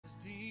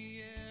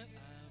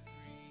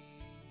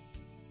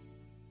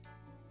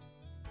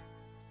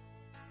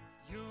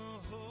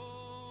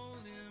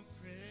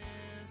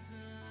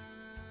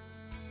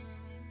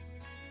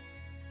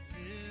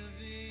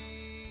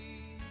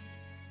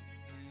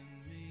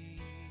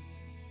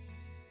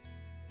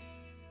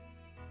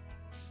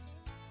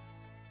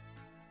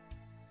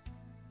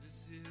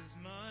is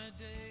my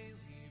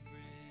daily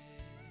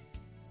bread.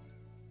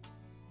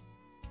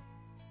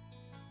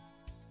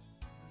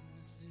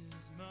 This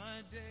is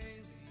my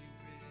daily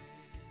bread.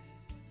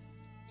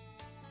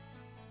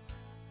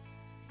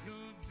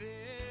 Your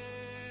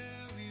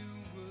very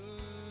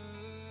word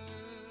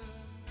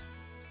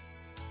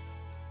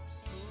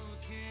spoken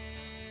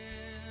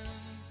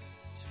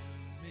to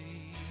me.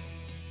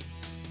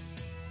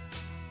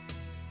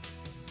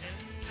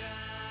 And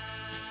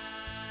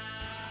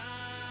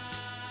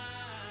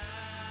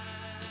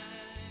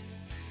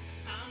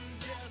I'm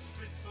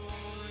desperate for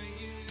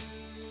you.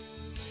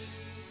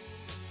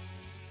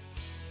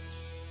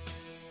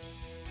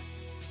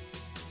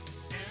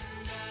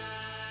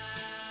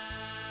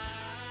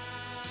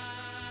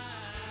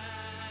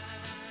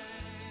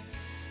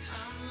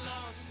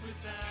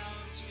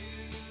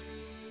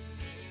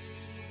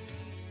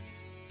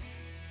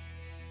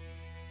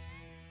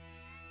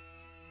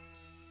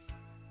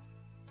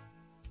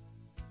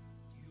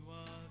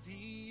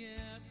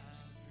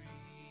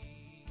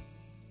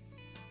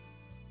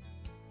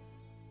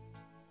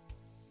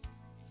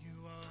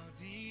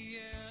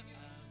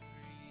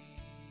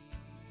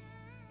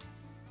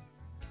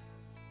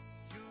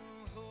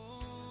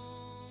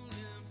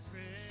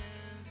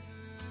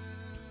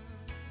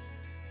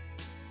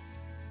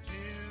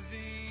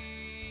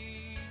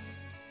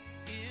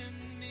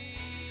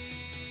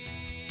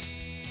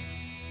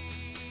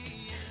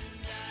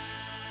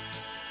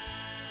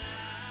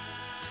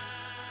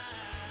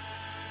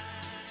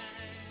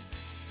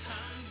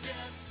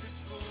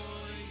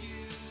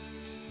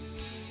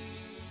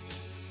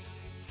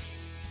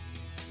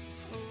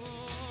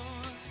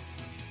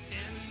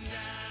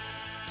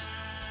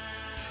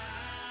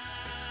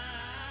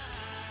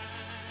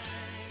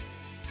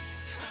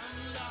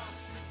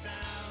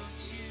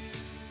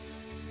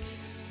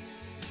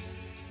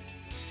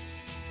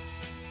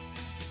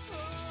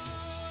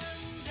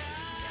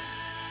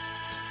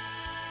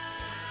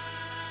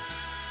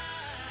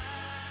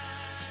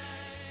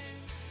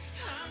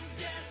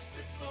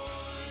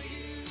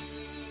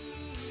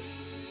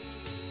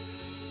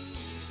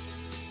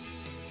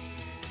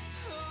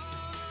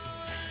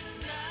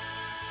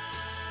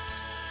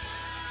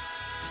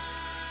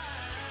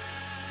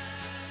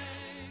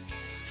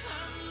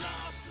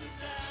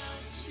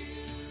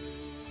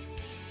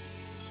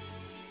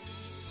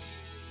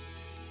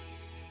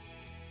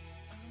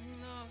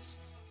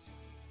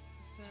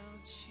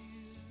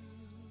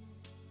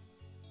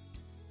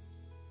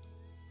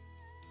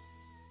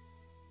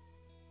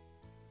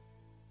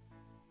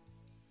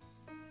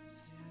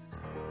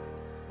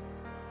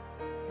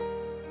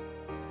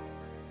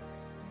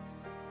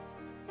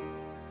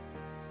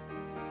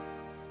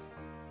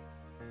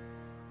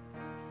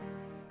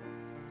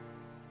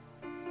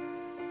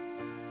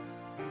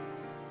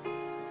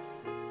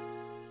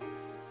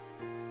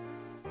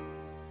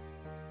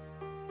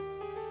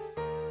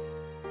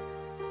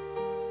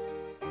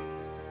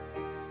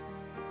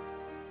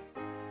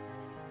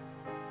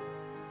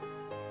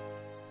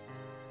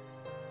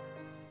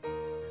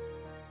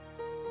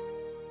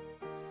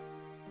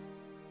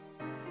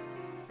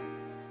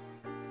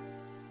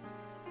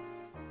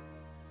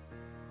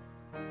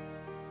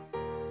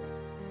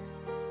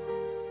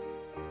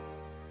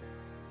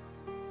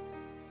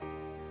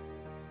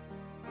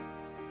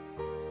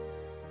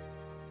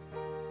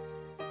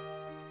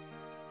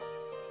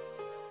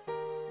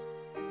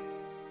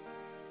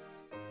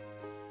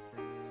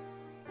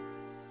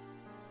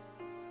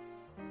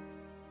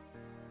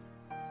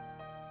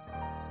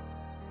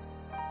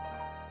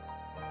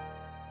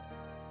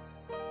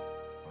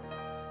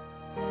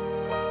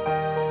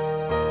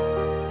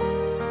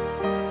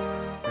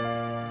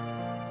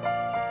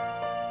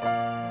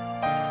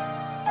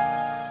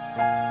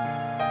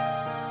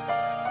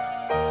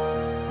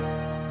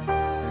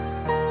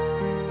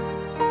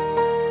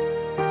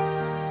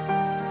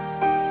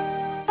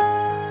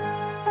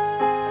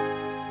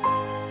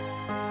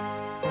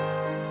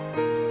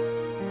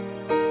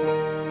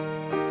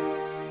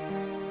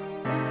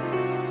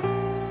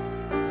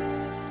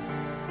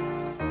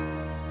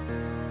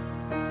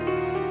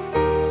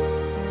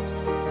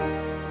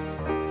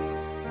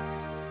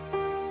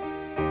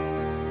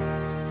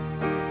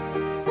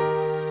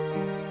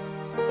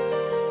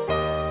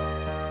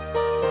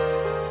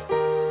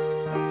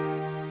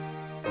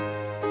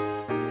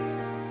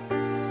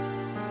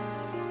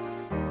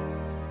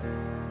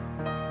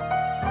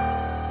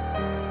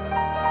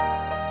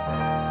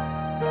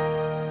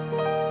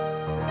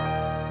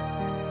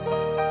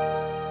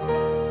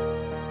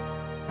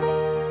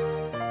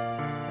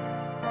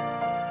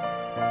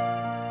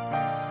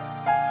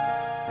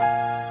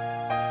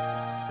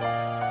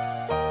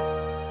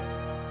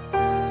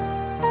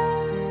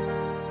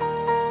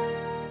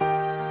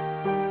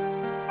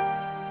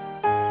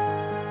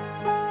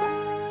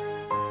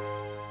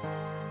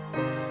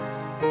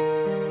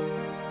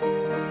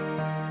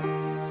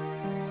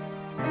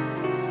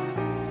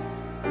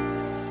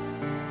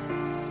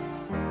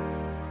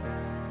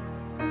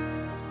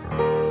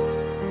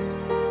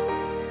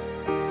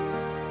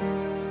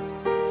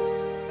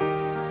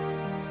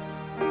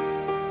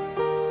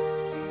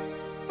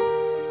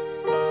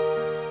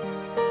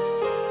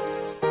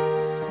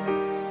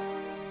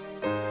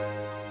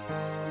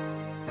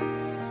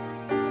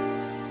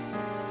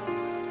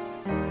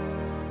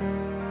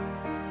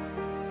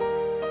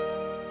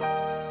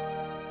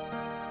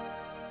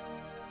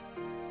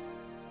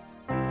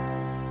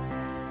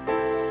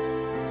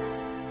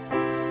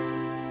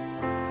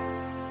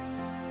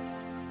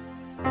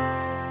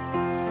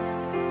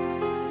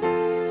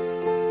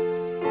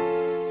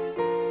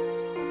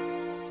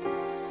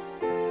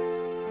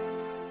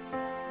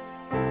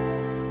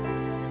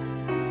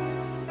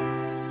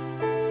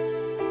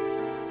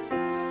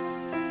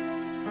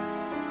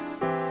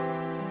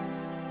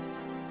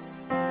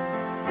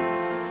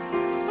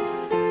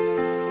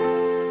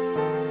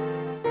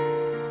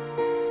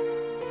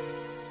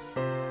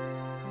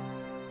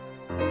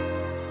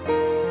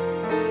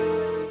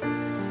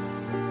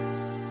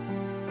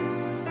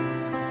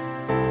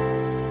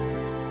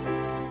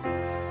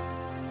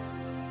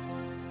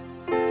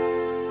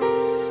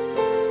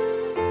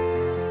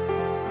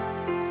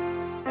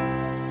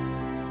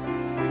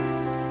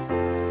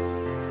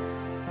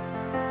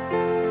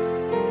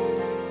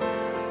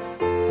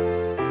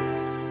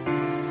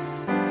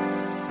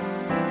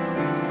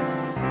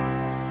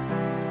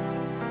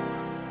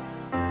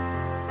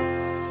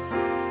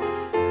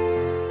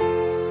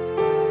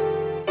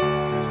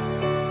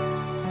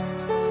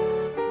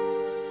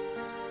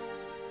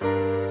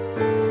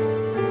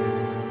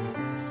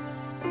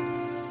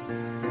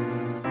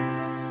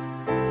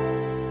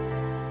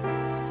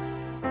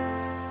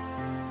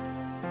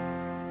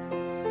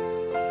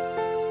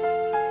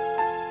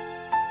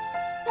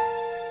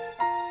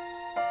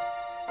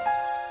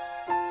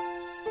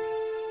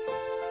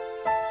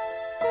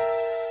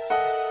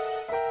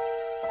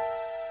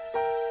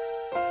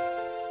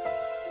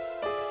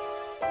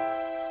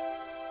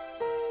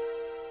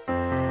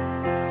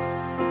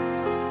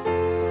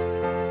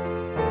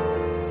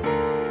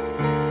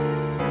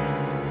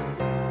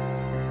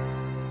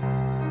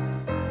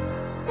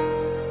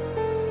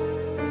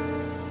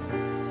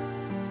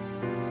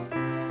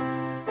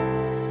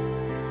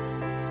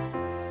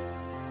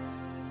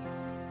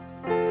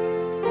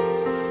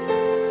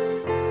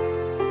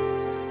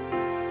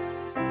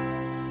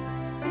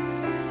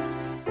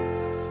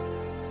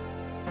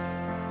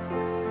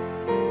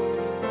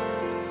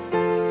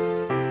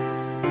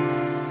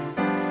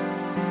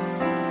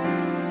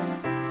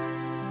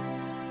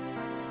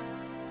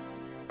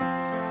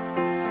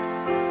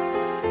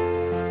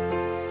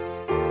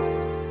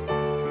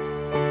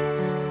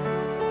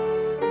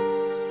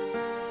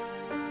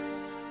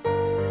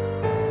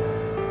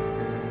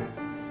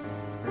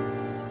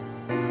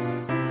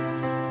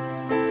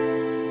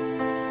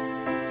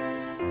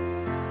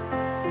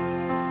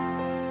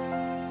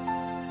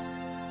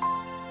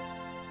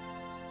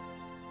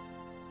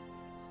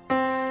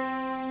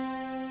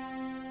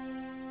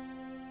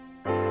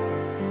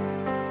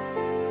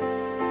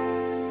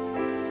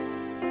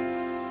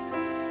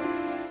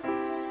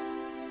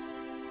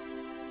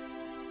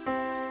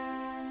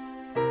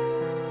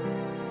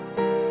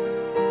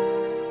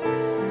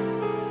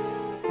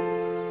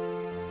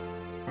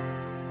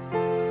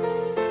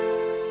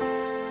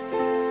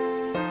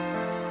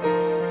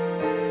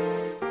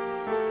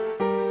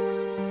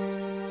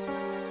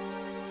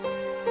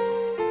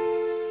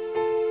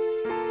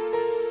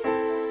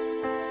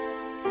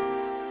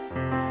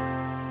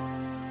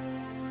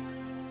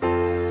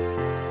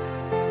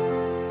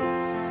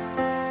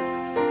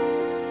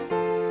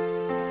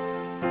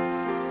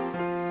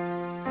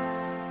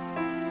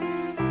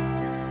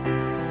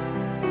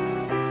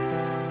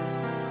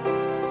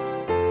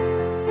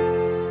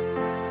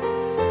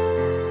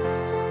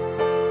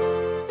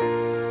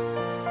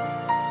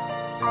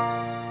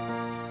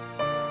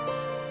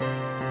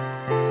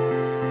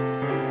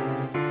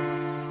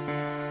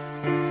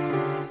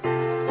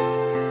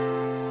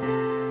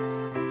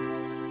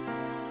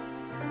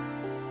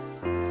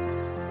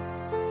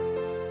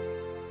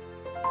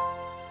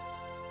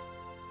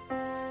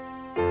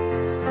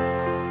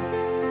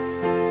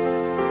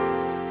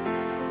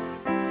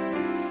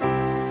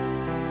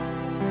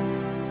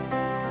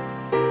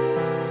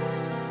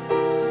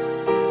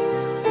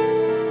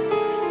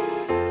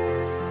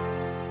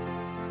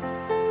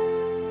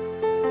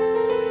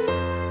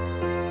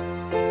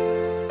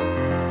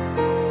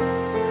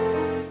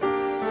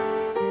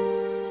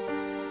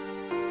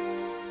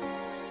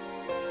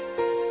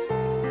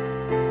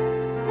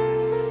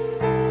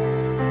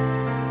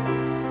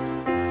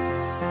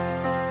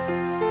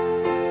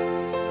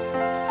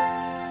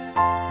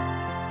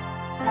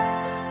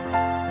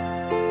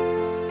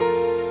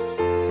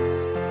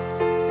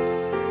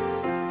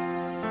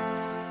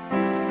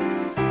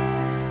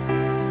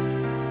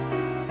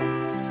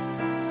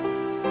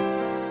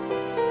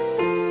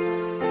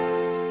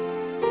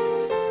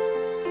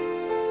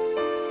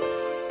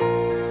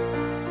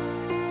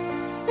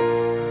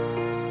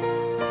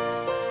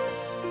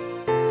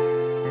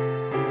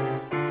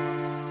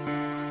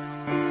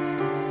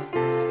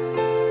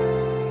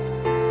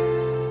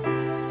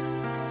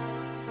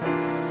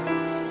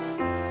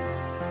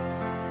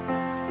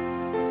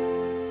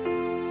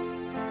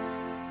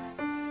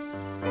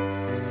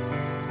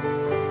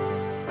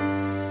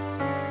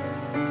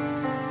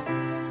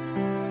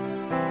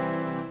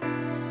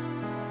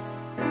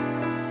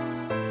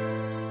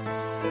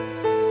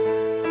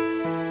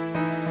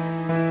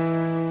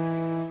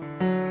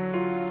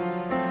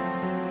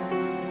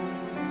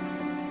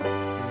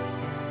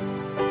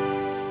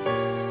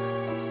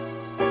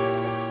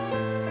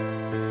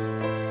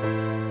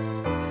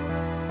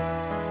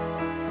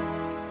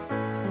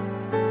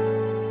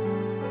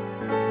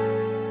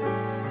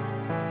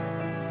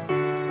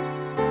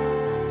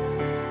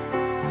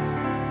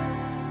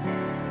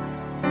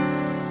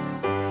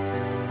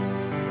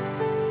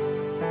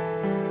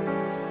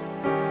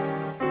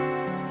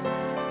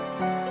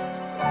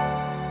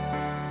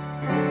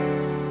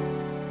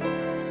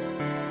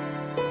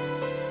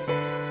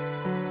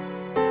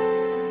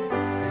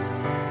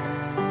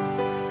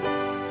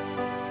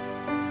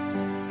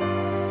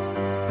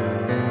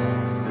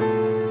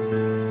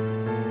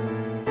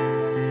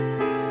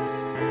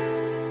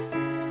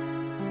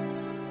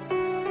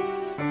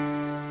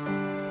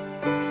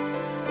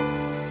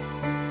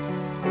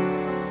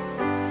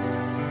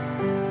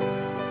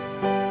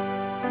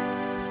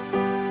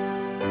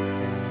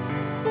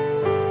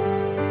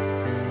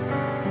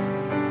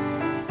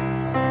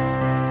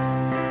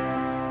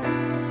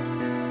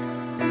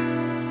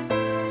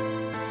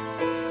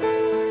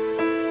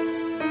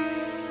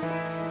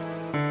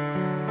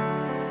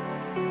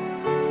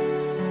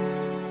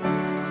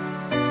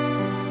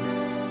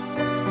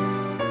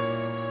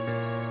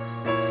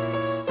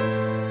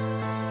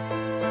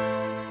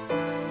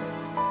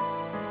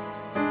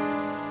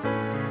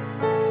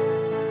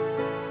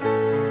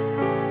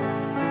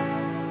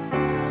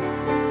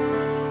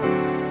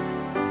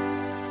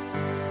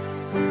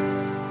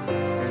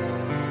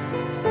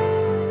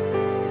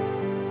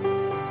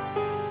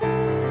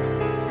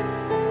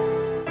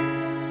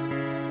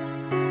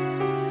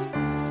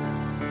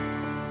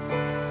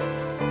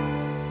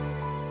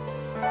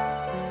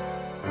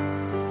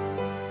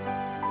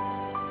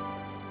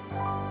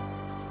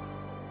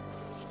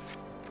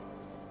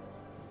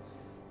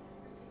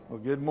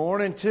 Good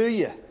morning to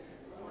you.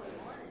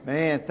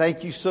 Man,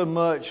 thank you so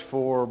much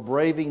for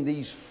braving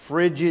these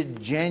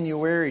frigid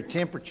January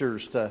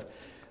temperatures to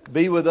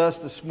be with us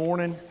this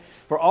morning.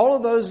 For all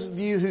of those of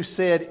you who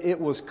said it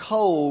was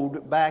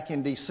cold back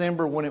in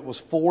December when it was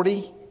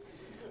 40,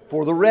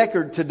 for the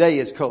record, today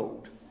is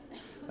cold.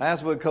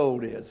 That's what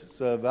cold is.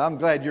 So I'm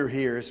glad you're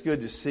here. It's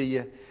good to see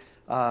you.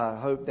 I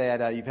hope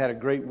that you've had a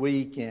great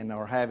week and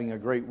are having a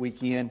great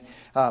weekend.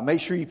 Make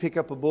sure you pick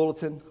up a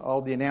bulletin.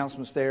 All the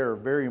announcements there are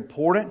very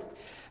important.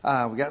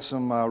 We got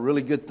some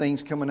really good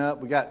things coming up.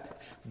 We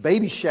got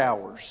baby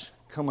showers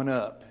coming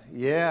up.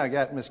 Yeah, I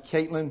got Miss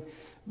Caitlin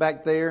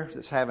back there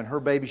that's having her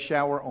baby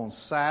shower on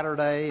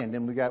Saturday, and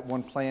then we got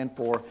one planned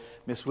for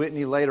Miss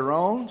Whitney later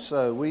on.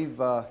 So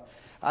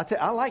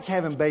I like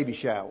having baby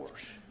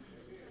showers.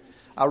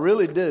 I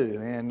really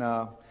do, and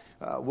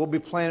we'll be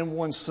planning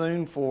one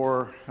soon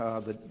for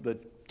the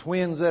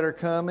twins that are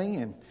coming,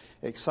 and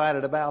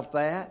excited about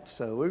that.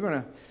 So we're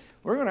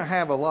gonna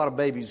have a lot of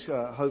babies.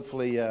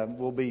 Hopefully,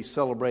 we'll be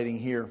celebrating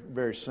here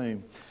very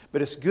soon.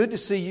 But it's good to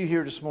see you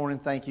here this morning.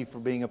 Thank you for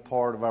being a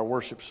part of our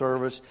worship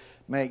service.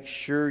 Make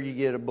sure you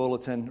get a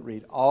bulletin.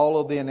 Read all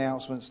of the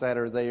announcements that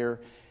are there.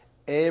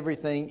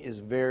 Everything is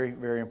very,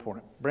 very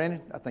important.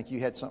 Brandon, I think you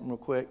had something real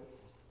quick.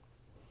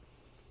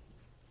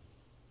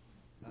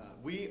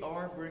 We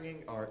are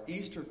bringing our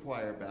Easter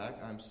choir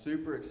back. I'm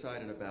super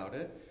excited about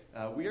it.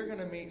 We are going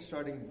to meet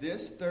starting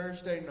this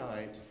Thursday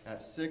night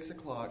at 6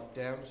 o'clock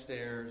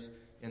downstairs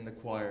in the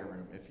choir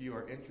room. If you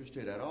are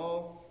interested at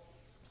all,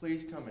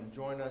 please come and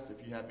join us.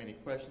 If you have any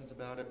questions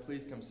about it,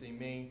 please come see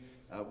me.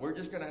 We're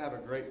just going to have a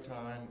great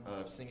time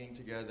of singing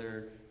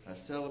together,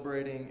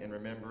 celebrating and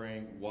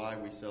remembering why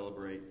we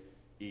celebrate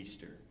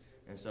Easter.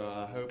 And so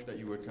I hope that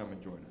you would come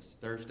and join us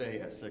Thursday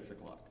at 6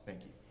 o'clock.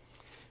 Thank you.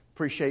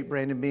 Appreciate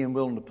Brandon being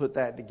willing to put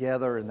that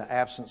together in the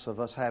absence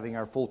of us having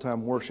our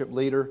full-time worship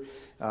leader.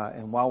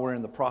 And while we're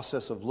in the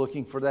process of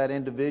looking for that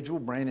individual,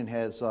 Brandon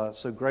has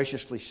so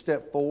graciously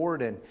stepped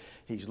forward, and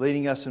he's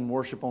leading us in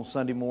worship on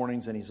Sunday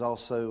mornings, and he's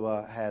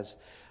also has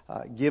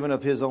given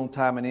of his own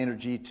time and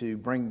energy to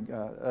bring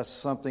us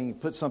something,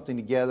 put something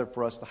together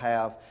for us to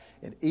have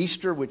in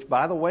Easter, which,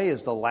 by the way,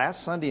 is the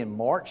last Sunday in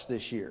March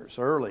this year. It's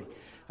early.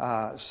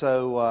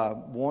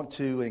 So want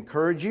to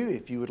encourage you,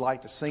 if you would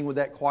like to sing with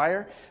that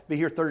choir, be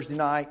here Thursday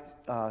night,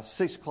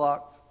 6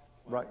 o'clock,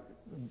 right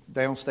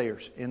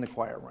downstairs in the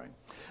choir room.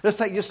 Let's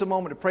take just a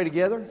moment to pray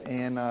together,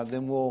 and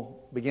then we'll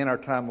begin our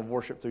time of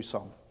worship through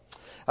song.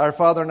 Our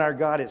Father and our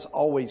God, it's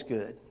always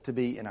good to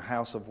be in a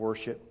house of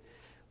worship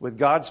with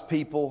God's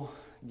people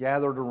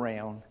gathered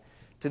around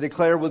to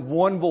declare with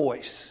one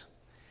voice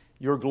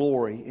your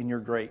glory and your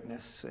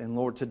greatness. And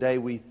Lord, today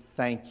we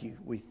thank you.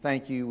 We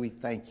thank you. We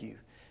thank you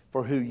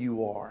for who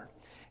you are.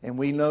 And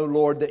we know,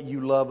 Lord, that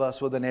you love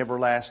us with an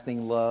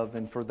everlasting love.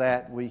 And for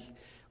that,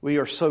 we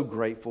are so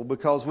grateful,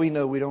 because we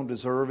know we don't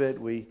deserve it.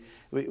 We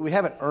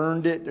haven't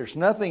earned it. There's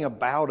nothing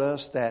about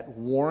us that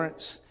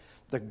warrants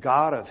the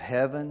God of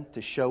heaven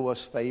to show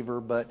us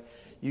favor. But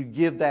you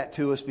give that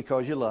to us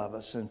because you love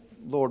us. And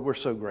Lord, we're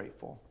so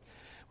grateful.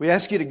 We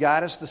ask you to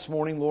guide us this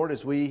morning, Lord,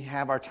 as we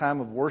have our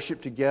time of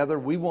worship together.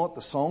 We want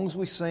the songs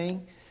we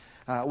sing.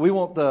 We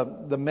want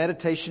the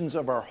meditations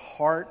of our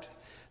heart,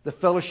 the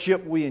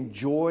fellowship we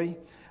enjoy,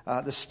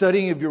 the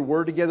studying of your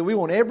word together. We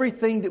want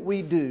everything that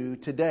we do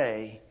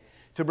today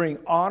to bring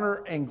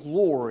honor and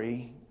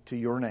glory to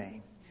your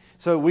name.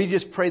 So we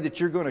just pray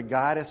that you're going to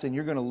guide us and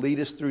you're going to lead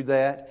us through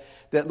that.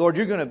 That, Lord,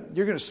 you're going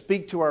to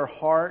speak to our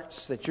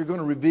hearts, that you're going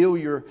to reveal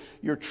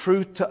your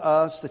truth to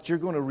us, that you're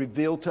going to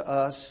reveal to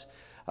us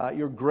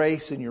your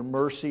grace and your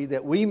mercy,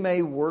 that we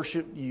may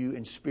worship you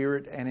in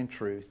spirit and in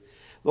truth.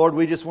 Lord,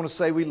 we just want to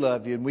say we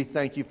love you, and we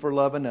thank you for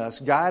loving us.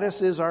 Guide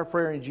us is our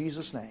prayer in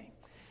Jesus' name.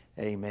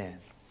 Amen.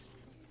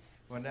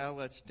 Well, now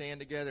let's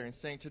stand together and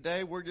sing.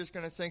 Today we're just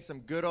going to sing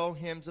some good old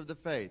hymns of the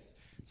faith.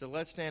 So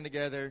let's stand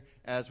together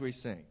as we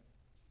sing.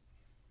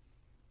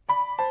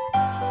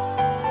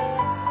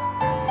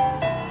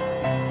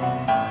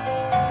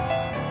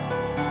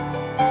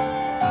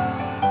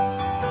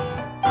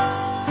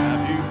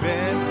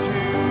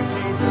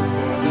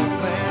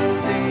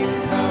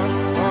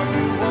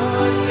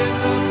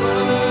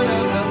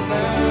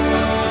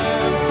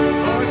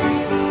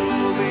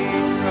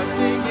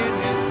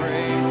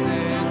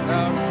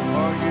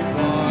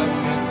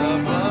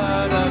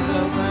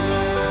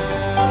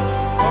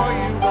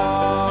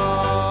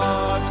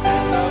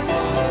 In the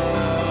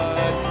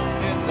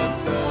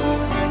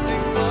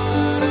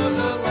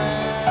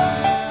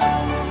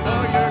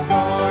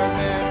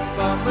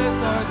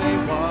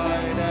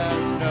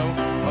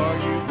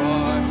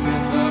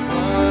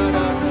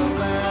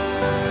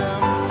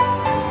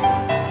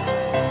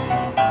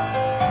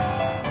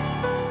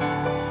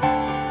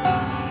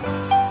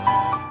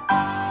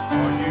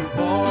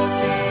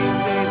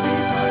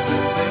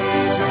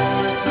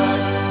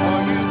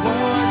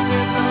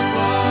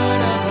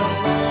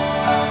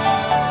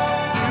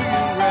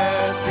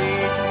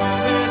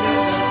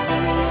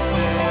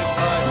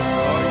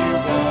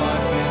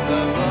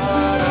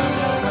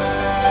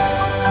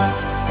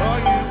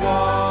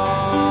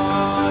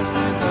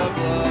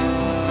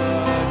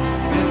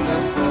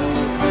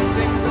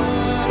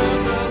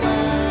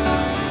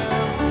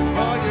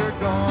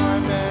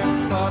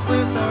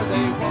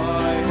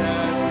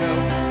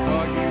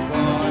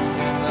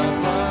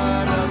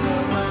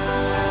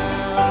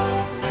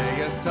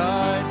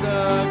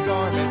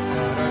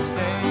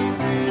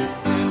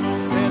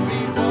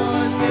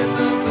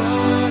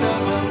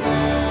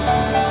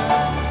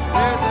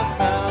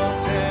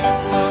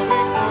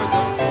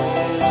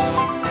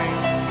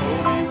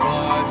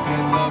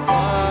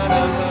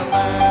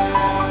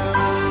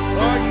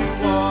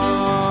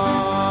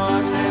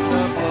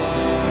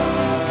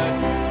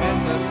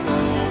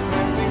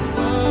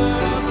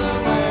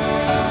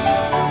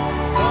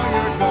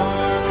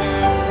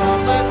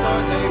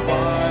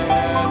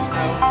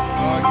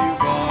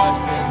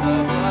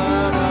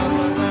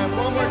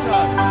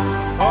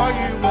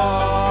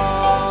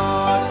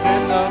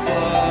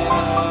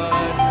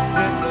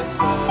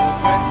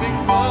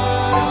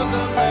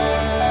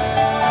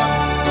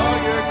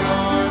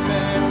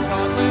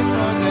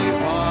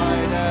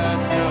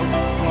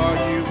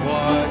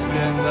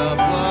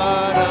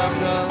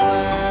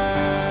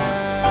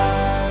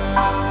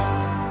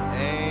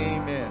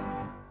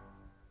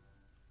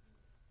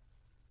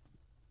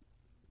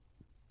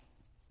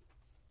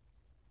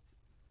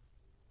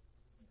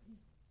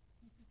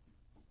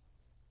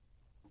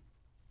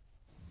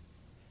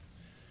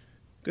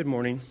Good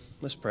morning.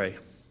 Let's pray.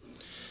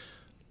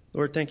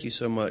 Lord, thank you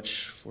so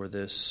much for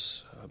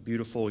this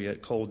beautiful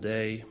yet cold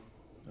day.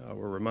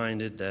 We're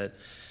reminded that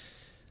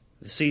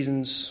the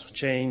seasons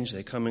change,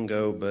 they come and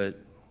go, but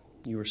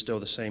you are still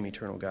the same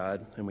eternal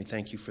God, and we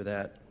thank you for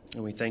that.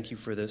 And we thank you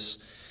for this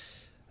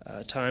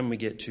time we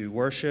get to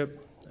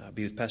worship,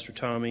 be with Pastor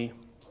Tommy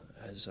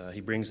as he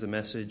brings the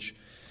message.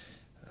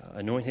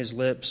 Anoint his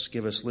lips,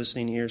 give us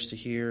listening ears to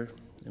hear,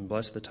 and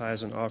bless the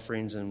tithes and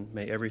offerings, and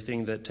may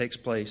everything that takes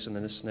place in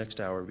this next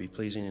hour be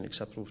pleasing and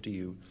acceptable to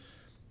you.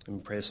 And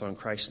we pray this in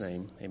Christ's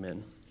name.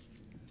 Amen.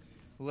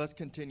 Well, let's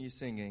continue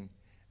singing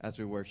as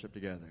we worship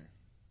together.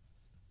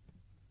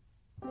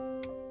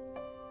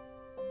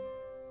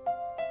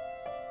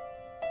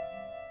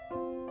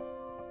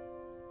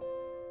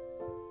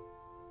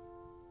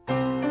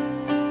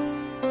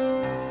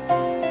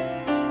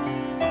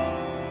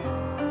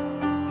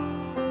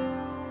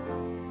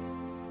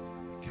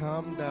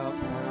 Come thou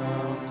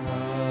fount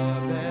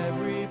of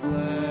every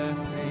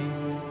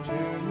blessing,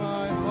 tune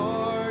my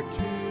heart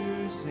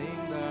to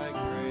sing thy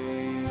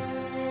grace.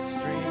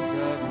 Streams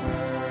of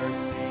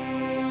mercy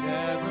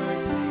never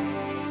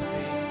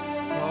ceasing,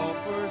 call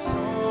for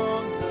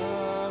songs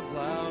of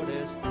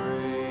loudest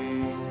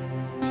praise.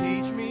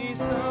 Teach me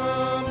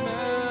some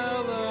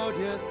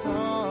melodious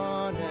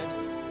sonnet,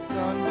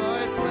 sung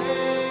by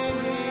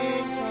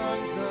flaming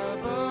tongues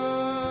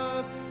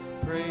above.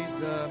 Praise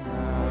the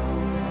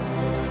mountain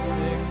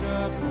fixed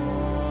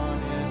upon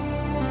it,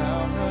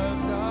 mount of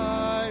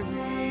thy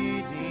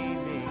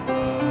redeeming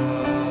love.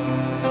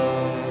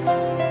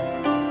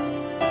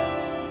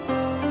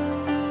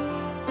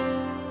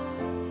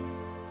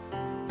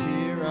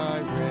 Here I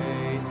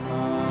raise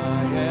my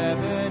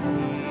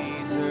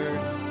Ebenezer,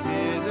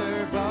 hither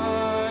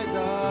by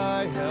thy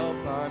help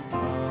I'm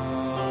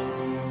come,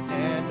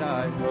 and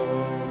I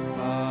hope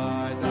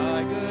by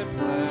thy good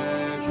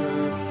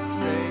pleasure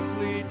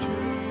safely to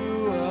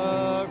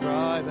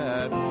arrive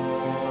at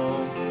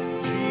home.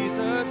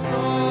 Jesus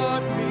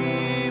sought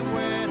me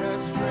when a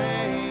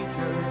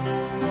stranger,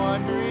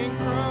 wandering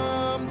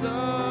from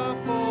the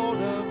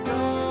fold of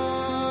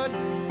God.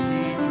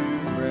 He to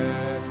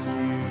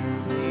rescue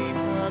me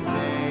from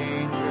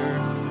danger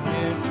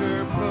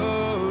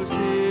interposed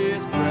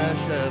his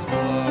precious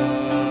blood.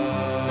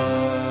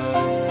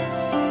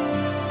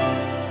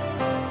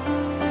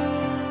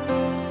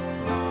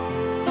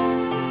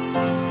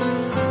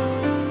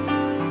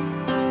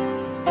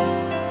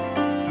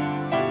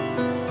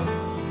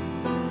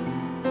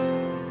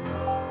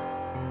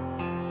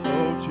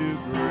 Oh, to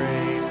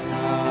grace,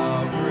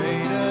 how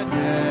great a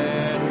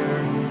debtor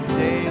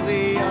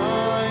daily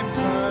I'm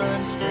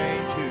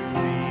constrained to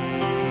be.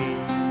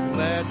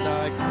 Let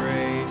thy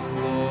grace,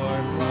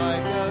 Lord,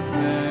 like a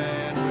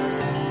fetter,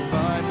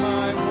 bind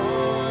my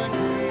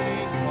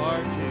wandering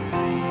heart to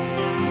thee.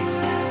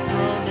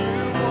 Prone to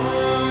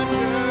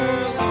wander,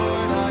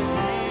 Lord, I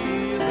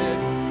feel it,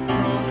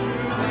 prone to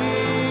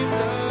leave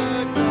the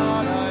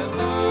God I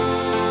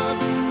love.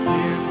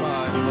 Here's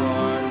my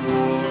heart,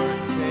 Lord,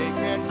 take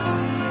and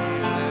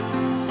seal it.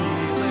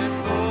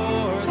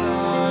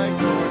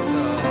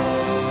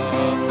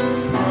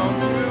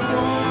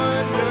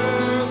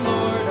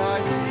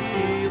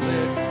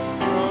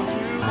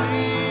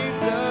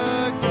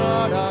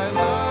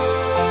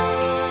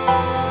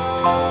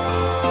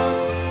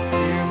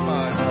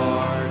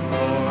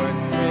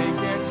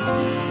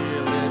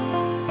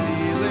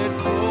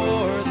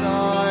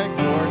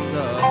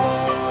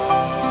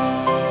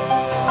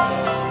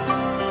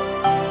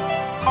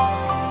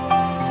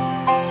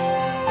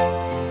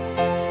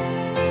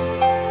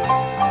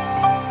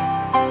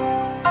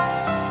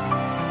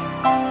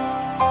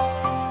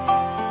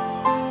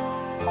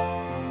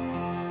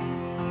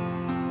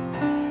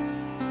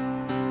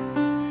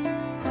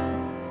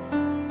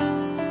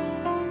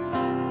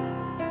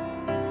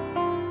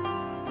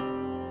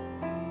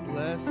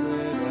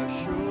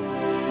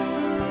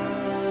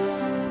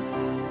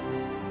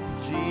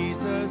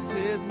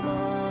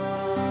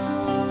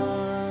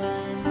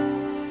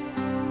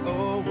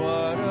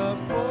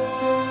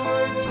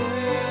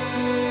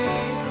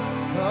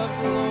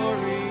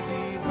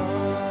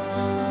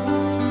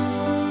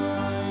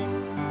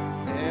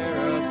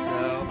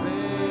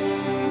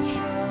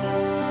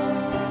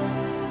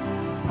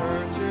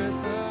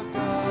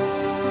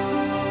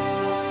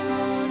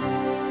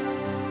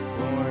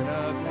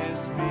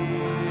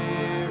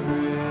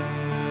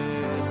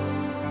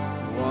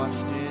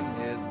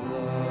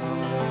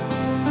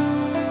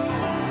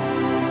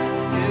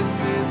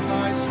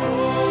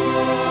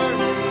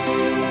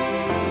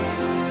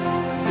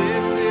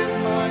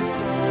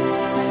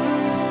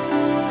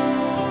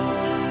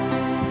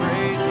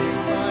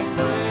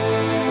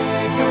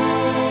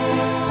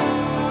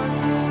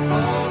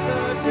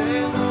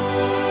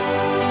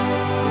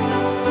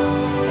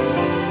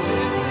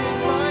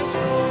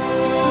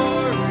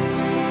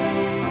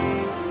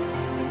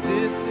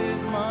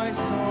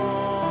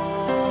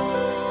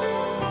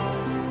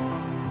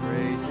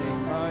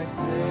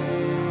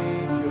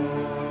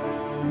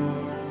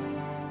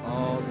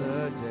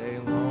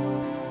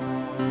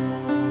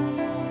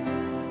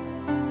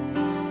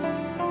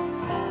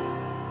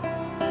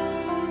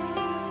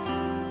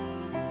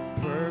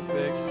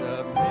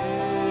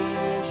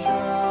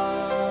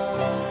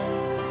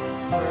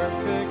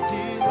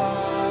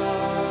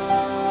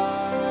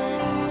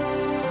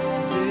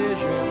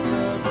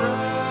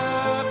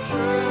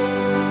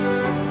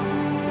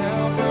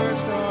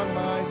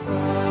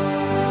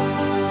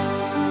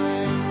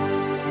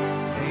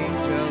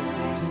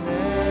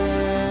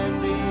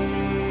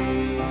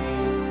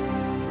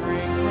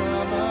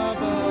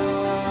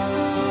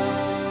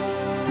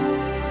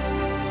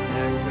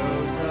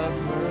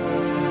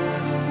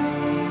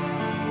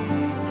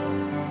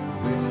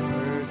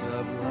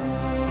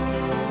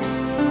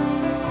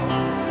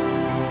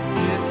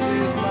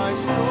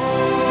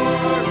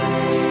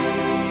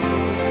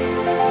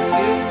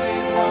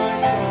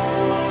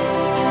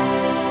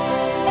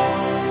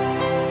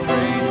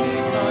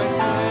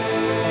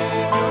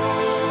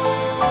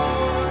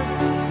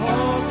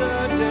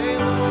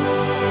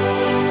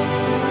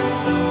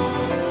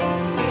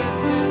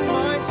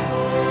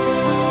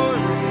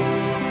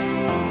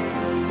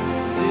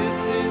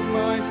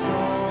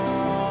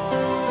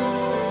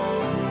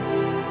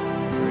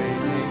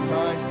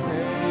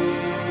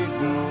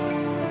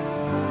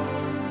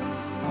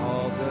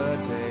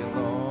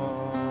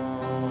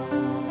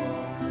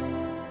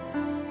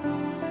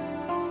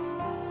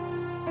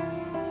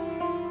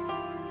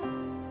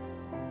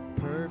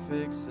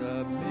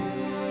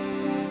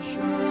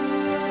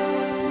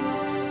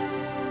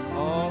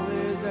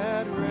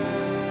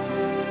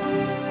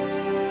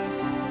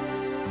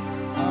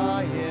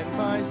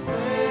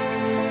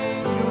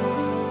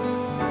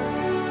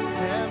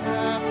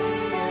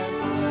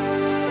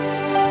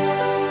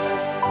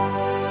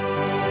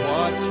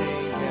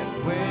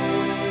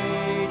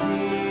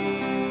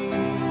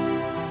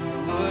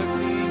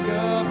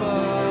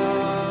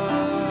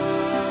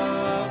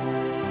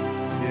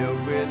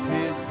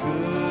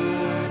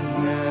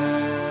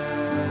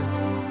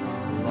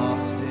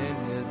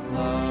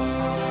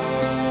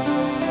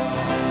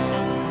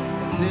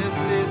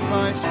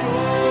 my story.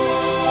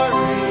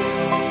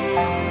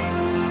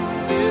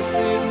 This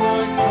is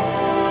my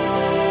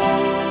song,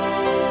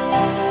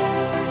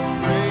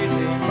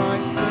 praising my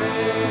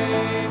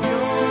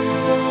Savior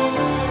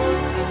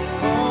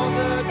all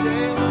the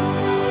day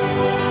long.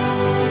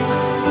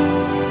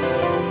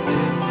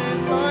 This is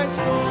my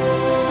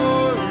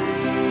story.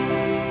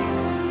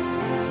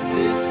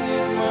 This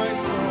is my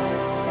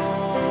song,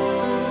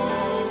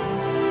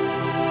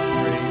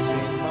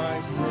 praising my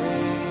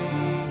Savior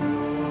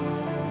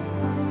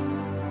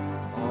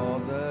all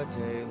the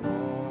day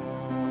long.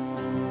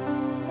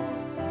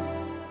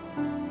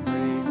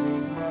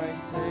 Praising my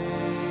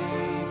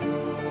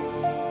Savior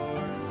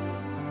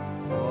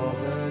all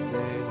the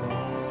day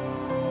long.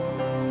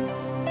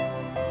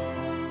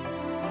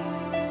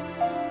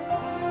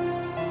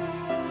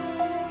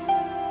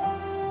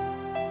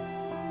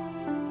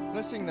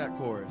 Let's sing that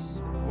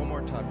chorus one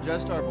more time,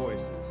 just our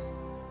voices.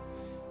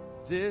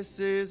 This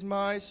is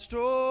my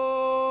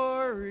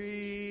story.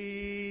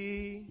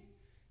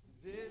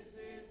 This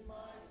is my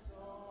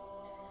song,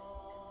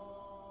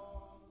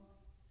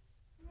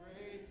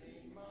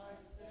 praising my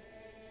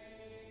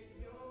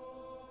Savior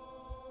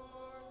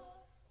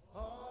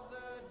all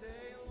the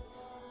day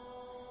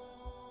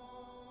long.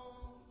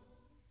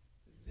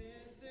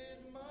 This is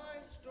my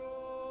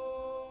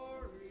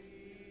story.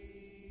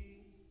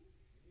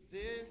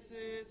 This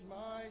is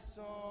my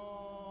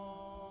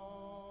song,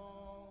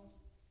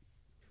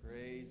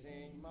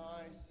 praising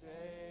my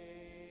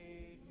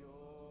Savior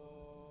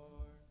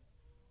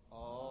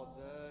all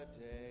the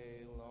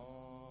day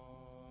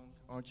long.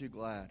 Aren't you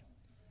glad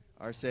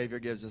our Savior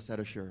gives us that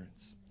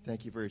assurance?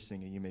 Thank you for your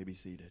singing. You may be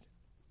seated.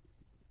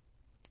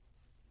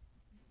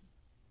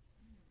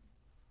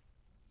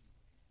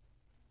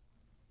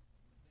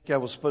 I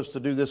was supposed to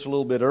do this a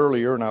little bit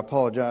earlier, and I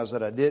apologize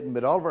that I didn't,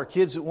 but all of our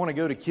kids that want to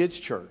go to kids'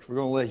 church, we're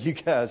going to let you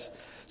guys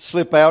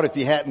slip out if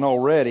you hadn't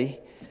already.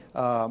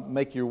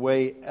 Make your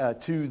way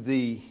to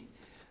the,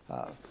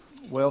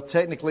 well,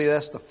 technically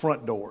that's the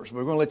front doors.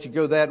 We're going to let you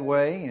go that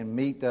way and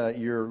meet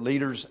your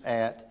leaders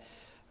at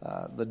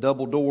the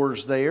double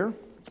doors there,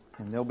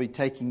 and they'll be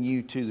taking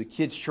you to the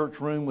kids' church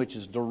room, which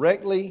is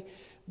directly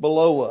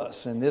below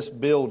us in this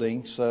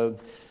building. So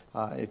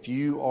if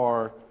you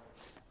are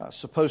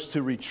supposed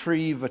to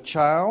retrieve a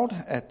child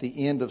at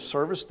the end of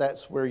service,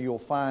 that's where you'll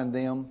find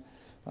them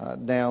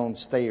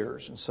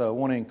downstairs. And so I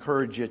want to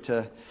encourage you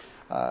to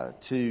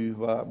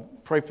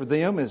pray for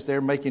them as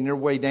they're making their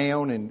way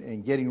down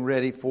and getting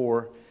ready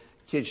for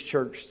kids'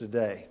 church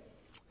today.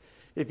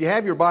 If you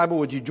have your Bible,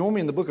 would you join me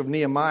in the book of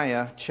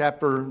Nehemiah,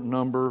 chapter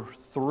number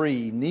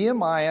 3.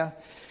 Nehemiah,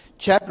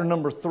 chapter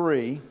number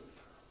 3.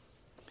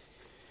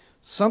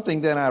 Something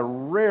that I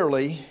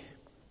rarely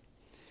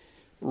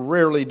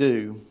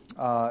do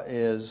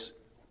is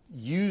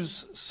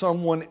use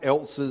someone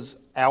else's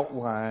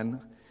outline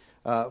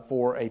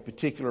for a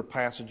particular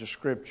passage of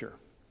Scripture.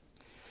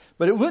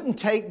 But it wouldn't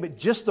take but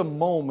just a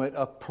moment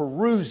of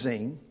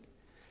perusing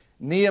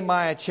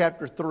Nehemiah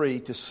chapter 3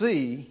 to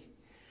see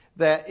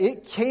that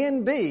it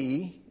can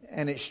be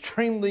an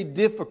extremely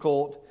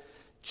difficult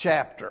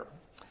chapter.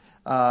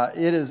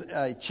 It is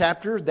a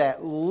chapter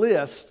that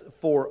lists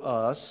for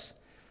us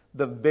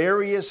the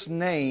various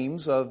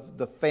names of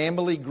the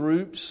family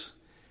groups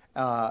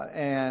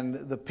and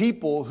the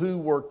people who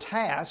were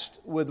tasked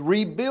with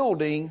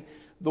rebuilding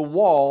the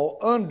wall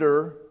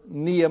under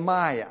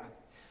Nehemiah.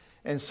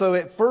 And so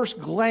at first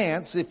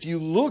glance, if you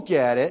look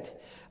at it,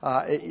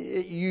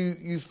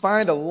 you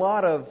find a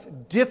lot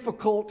of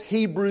difficult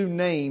Hebrew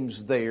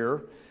names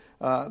there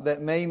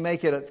that may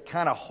make it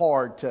kind of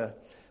hard to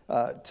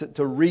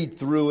read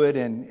through it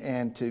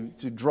and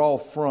to draw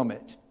from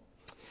it.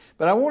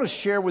 But I want to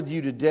share with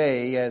you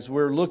today, as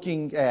we're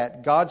looking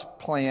at God's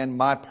plan,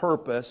 my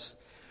purpose,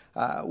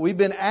 we've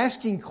been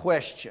asking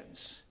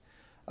questions.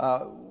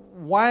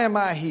 Why am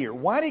I here?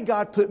 Why did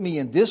God put me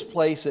in this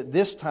place at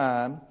this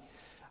time,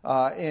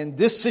 in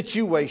this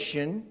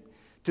situation,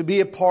 to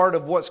be a part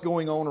of what's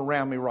going on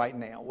around me right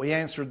now? We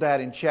answered that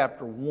in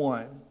chapter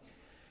 1.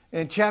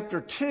 In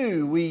chapter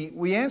 2,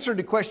 we answered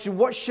the question,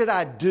 what should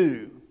I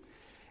do?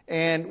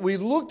 And we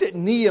looked at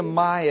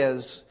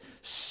Nehemiah's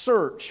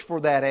search for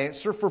that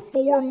answer. For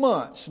 4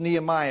 months,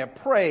 Nehemiah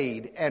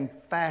prayed and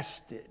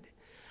fasted.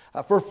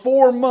 For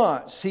 4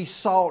 months, he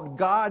sought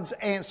God's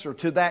answer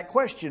to that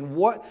question.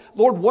 Lord,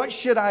 what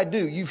should I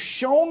do? You've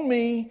shown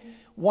me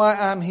why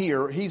I'm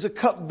here. He's a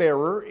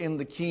cupbearer in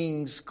the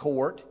king's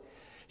court.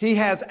 He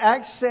has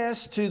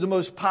access to the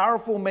most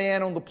powerful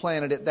man on the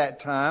planet at that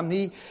time.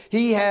 He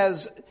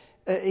has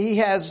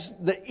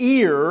the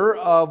ear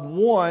of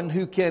one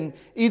who can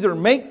either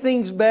make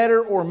things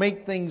better or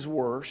make things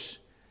worse.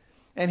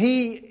 And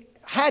he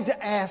had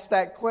to ask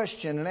that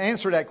question and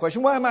answer that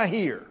question. Why am I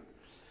here?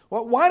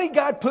 Well, why did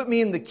God put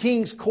me in the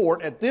king's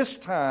court at this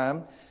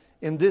time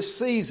in this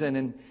season?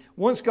 And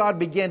once God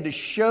began to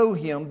show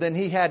him, then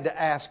he had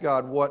to ask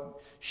God,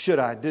 what should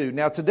I do?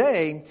 Now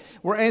today,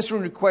 we're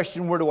answering the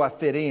question, where do I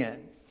fit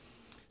in?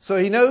 So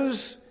he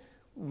knows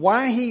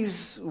why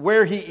he's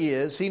where he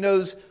is. He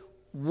knows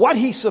what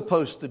he's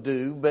supposed to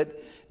do,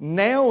 but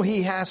now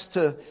he has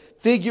to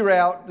figure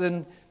out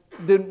then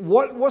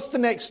what's the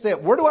next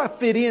step? Where do I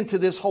fit into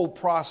this whole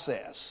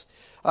process?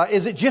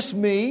 Is it just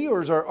me,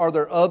 or are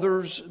there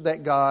others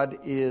that God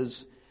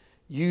is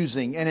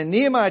using? And in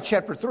Nehemiah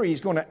chapter 3,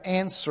 he's going to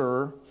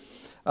answer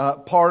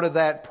part of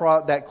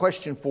that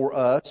question for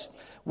us.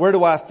 Where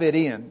do I fit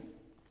in?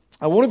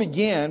 I want to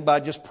begin by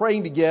just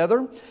praying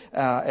together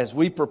as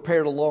we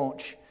prepare to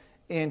launch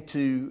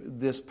into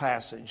this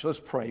passage. Let's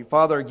pray.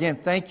 Father, again,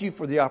 thank you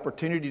for the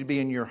opportunity to be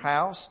in your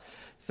house.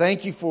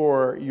 Thank you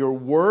for your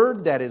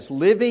word that is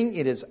living,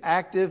 it is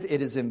active,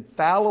 it is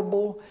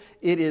infallible,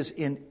 it is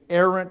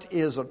inerrant,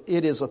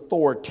 it is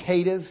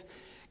authoritative.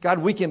 God,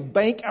 we can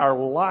bank our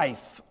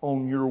life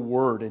on your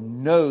word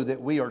and know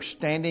that we are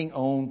standing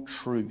on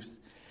truth.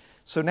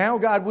 So now,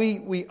 God,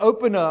 we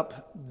open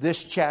up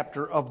this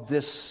chapter of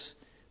this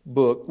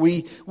book.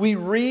 We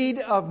read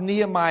of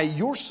Nehemiah,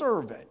 your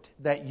servant,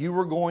 that you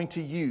were going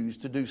to use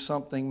to do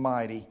something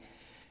mighty.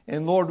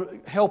 And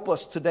Lord, help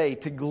us today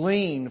to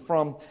glean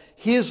from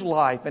his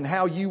life and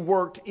how you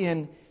worked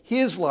in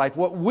his life,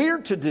 what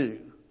we're to do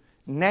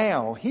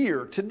now,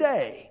 here,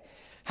 today,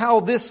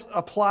 how this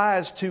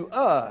applies to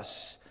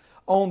us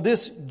on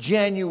this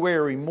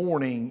January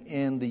morning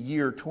in the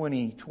year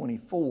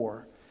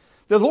 2024.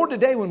 The Lord,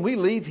 today when we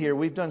leave here,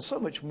 we've done so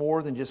much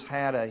more than just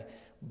had a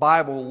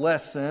Bible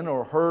lesson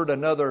or heard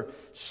another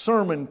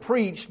sermon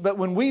preached. But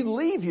when we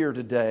leave here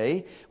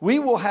today, we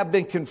will have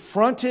been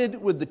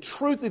confronted with the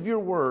truth of your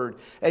word,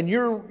 and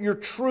your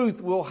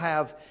truth will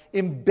have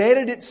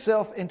embedded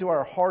itself into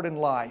our heart and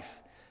life,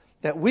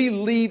 that we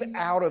leave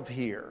out of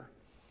here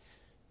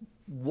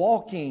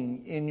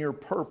walking in your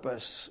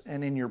purpose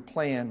and in your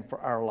plan for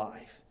our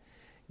life.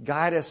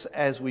 Guide us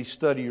as we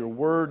study your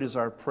word is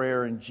our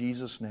prayer in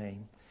Jesus'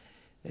 name.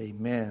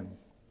 Amen.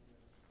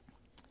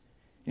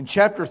 In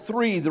chapter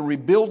 3, the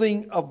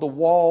rebuilding of the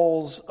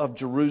walls of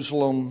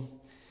Jerusalem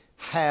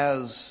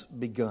has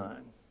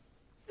begun.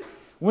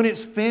 When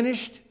it's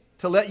finished,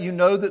 to let you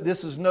know that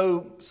this is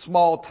no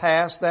small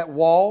task, that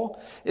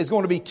wall is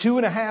going to be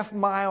 2.5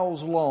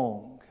 miles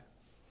long.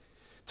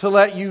 To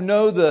let you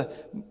know the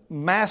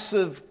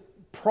massive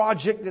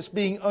project that's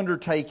being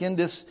undertaken,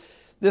 this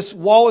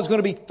wall is going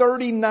to be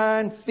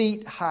 39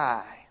 feet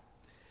high.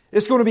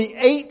 It's going to be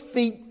 8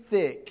 feet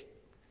thick.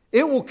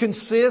 It will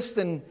consist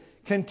and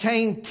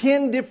contain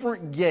 10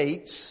 different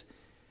gates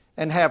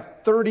and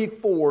have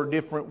 34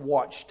 different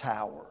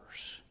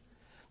watchtowers.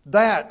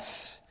 That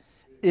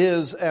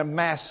is a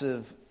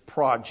massive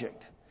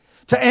project.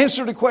 To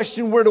answer the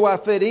question, where do I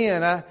fit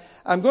in?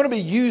 I'm going to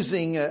be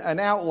using an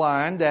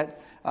outline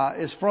that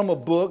is from a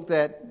book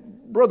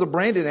that Brother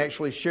Brandon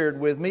actually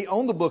shared with me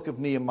on the book of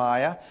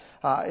Nehemiah.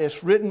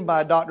 It's written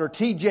by Dr.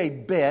 T.J.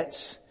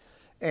 Betts.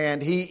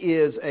 And he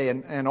is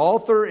an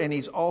author, and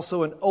he's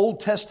also an Old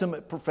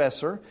Testament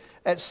professor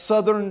at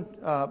Southern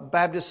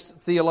Baptist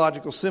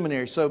Theological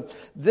Seminary. So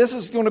this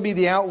is going to be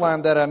the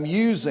outline that I'm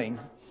using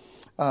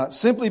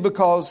simply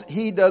because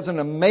he does an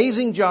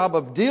amazing job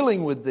of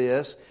dealing with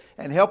this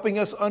and helping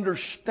us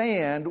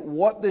understand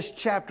what this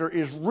chapter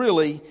is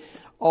really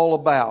all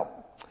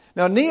about.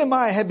 Now,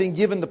 Nehemiah had been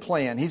given the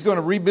plan. He's going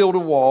to rebuild a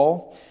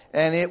wall,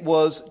 and it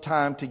was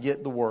time to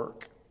get to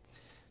work.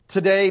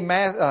 Today,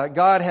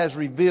 God has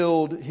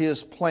revealed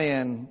his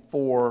plan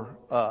for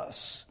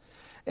us.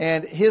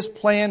 And his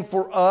plan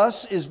for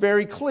us is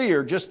very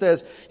clear, just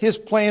as his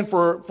plan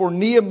for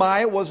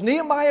Nehemiah was.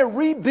 Nehemiah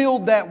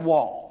rebuild that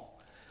wall.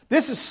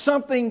 This is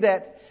something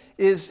that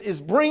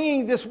is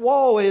bringing, this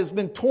wall has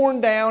been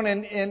torn down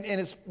and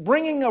it's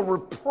bringing a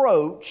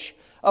reproach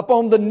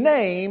upon the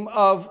name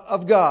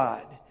of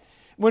God.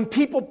 When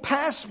people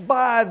pass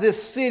by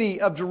this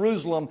city of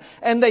Jerusalem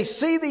and they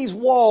see these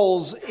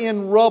walls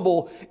in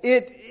rubble,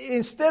 it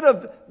instead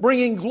of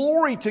bringing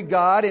glory to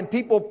God and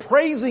people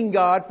praising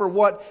God for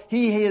what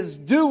He is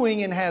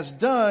doing and has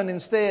done,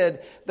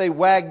 instead they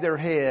wag their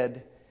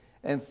head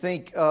and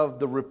think of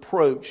the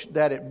reproach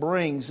that it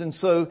brings. And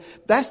so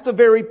that's the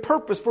very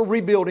purpose for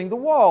rebuilding the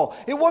wall.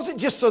 It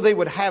wasn't just so they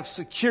would have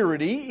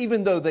security,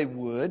 even though they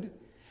would.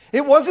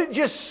 It wasn't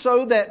just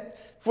so that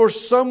for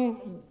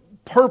some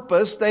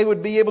purpose they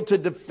would be able to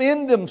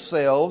defend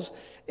themselves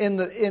in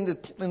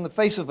the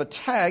face of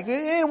attack.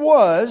 It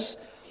was,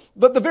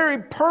 but the very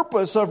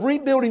purpose of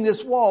rebuilding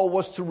this wall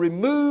was to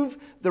remove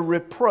the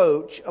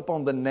reproach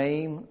upon the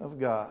name of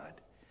God.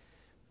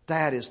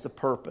 That is the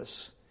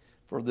purpose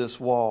for this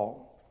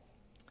wall.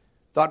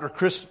 Dr.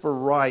 Christopher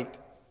Wright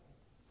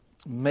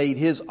made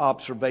his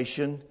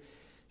observation.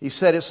 He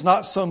said, it's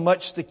not so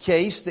much the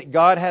case that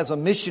God has a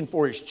mission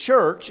for His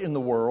church in the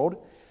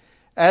world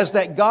as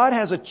that God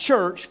has a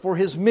church for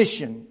His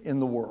mission in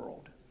the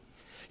world.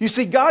 You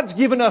see, God's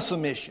given us a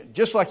mission.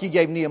 Just like He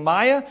gave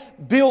Nehemiah,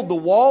 build the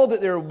wall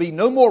that there will be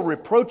no more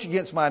reproach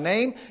against my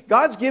name.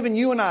 God's given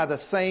you and I the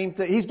same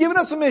thing. He's given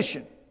us a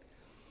mission.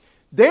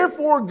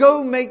 Therefore,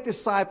 go make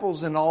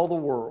disciples in all the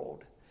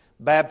world,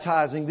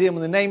 baptizing them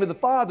in the name of the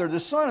Father, the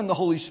Son, and the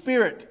Holy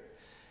Spirit,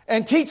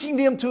 and teaching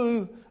them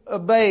to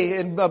obey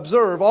and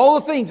observe all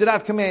the things that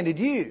I've commanded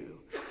you.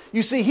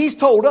 You see, He's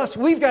told us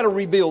we've got to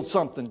rebuild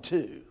something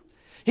too.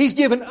 He's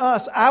given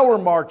us our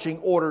marching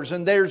orders,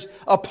 and there's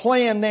a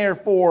plan there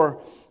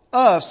for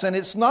us. And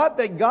it's not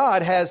that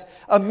God has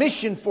a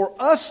mission for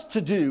us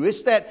to do.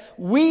 It's that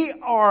we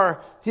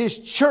are His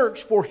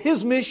church for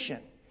His mission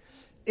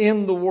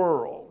in the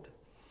world.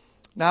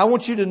 Now, I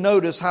want you to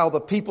notice how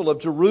the people of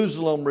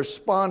Jerusalem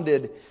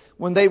responded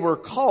when they were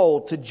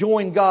called to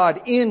join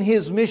God in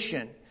His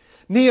mission.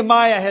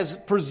 Nehemiah has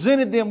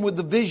presented them with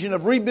the vision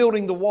of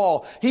rebuilding the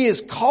wall. He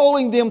is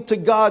calling them to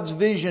God's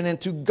vision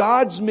and to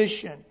God's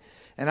mission.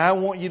 And I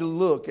want you to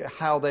look at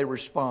how they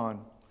respond.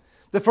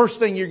 The first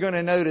thing you're going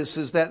to notice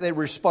is that they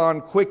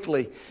respond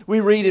quickly.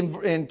 We read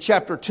in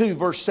chapter 2,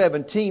 verse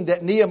 17,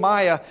 that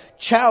Nehemiah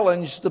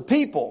challenged the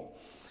people.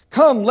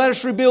 Come, let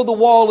us rebuild the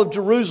wall of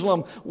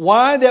Jerusalem.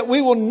 Why? That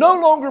we will no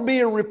longer be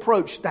a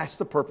reproach. That's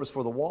the purpose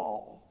for the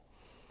wall.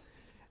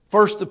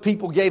 First, the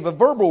people gave a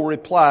verbal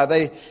reply.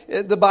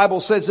 The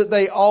Bible says that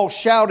they all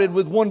shouted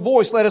with one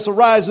voice, let us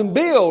arise and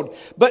build.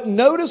 But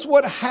notice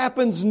what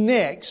happens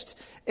next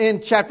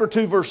in chapter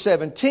 2, verse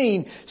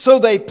 17. So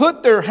they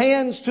put their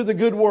hands to the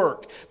good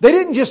work. They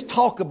didn't just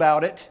talk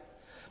about it.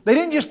 They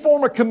didn't just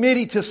form a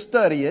committee to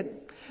study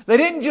it. They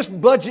didn't just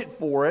budget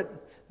for it.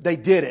 They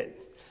did it.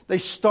 They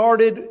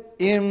started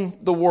in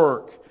the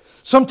work.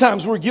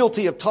 Sometimes we're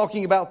guilty of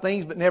talking about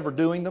things but never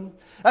doing them.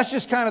 That's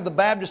just kind of the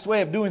Baptist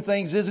way of doing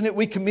things, isn't it?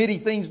 We committee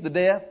things to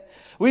death.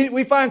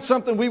 We find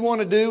something we want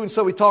to do, and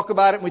so we talk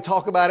about it, and we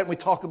talk about it, and we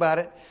talk about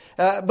it.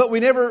 But we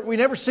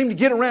never seem to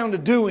get around to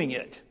doing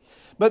it.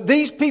 But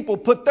these people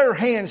put their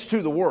hands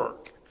to the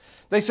work.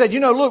 They said,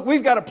 look,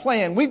 we've got a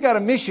plan. We've got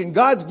a mission.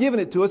 God's given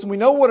it to us, and we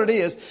know what it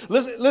is.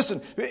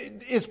 Listen,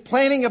 is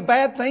planning a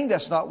bad thing?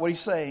 That's not what He's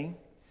saying.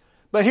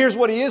 But here's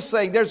what He is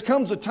saying. There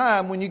comes a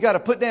time when you got to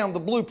put down the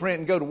blueprint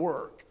and go to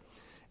work.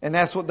 And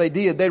that's what they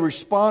did. They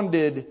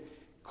responded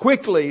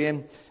quickly,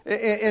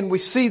 and we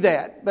see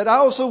that. But I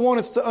also want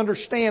us to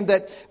understand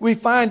that we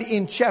find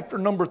in chapter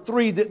number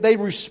 3 that they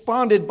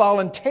responded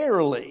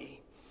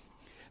voluntarily.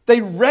 They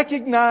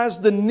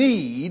recognized the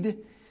need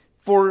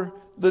for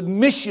the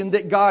mission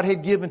that God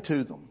had given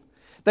to them.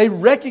 They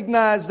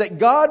recognized that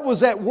God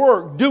was at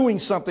work doing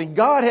something.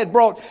 God had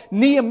brought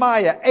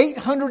Nehemiah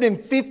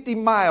 850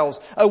 miles,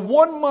 a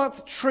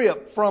 1-month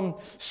trip from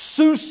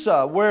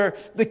Susa, where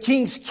the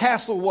king's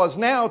castle was,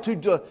 now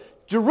to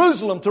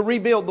Jerusalem to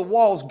rebuild the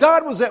walls.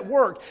 God was at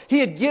work. He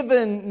had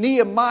given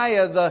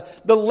Nehemiah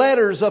the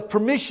letters of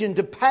permission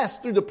to pass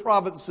through the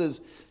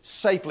provinces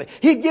safely.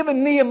 He had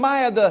given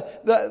Nehemiah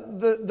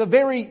the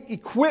very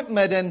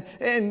equipment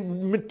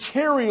and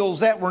materials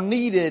that were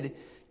needed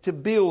to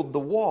build the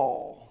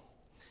wall.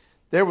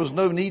 There was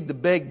no need to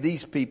beg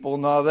these people.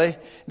 No,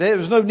 there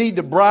was no need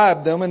to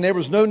bribe them, and there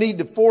was no need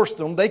to force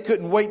them. They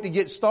couldn't wait to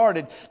get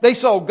started. They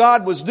saw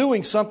God was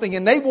doing something,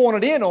 and they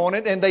wanted in on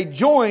it, and they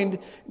joined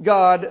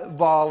God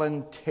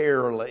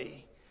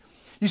voluntarily.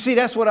 You see,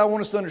 that's what I want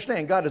us to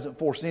understand. God doesn't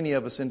force any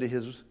of us into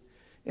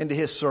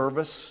His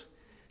service.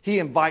 He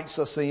invites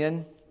us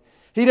in.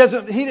 He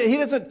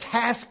doesn't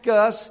task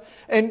us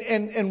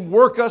and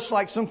work us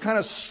like some kind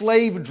of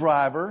slave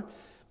driver.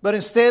 But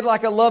instead,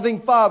 like a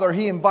loving father,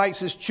 He invites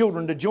His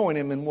children to join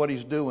Him in what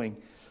He's doing.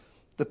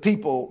 The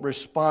people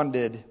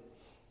responded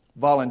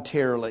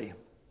voluntarily.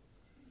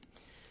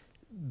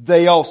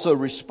 They also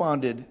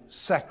responded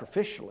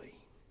sacrificially.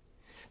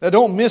 Now,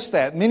 don't miss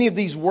that. Many of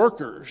these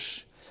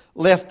workers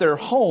left their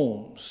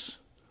homes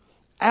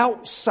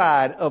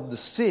outside of the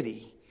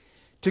city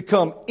to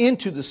come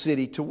into the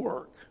city to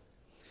work.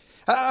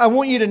 I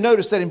want you to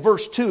notice that in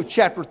verse 2 of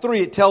chapter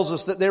 3, it tells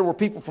us that there were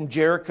people from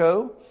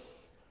Jericho.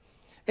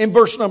 In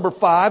verse number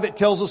 5, it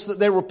tells us that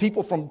there were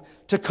people from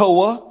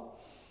Tekoa.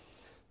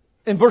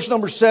 In verse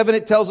number 7,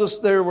 it tells us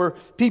there were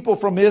people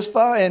from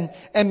Mizpah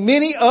and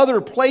many other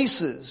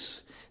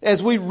places.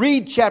 As we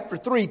read chapter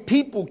 3,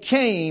 people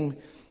came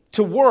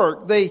to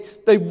work. They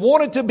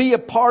wanted to be a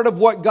part of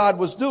what God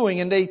was doing,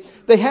 and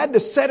they had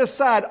to set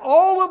aside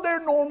all of their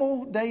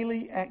normal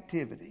daily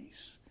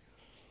activities.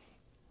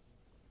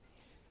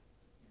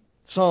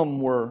 Some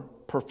were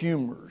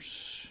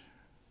perfumers.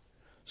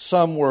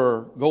 Some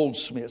were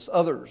goldsmiths.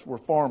 Others were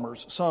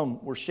farmers.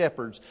 Some were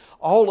shepherds.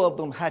 All of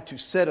them had to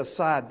set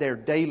aside their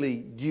daily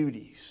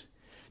duties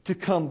to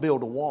come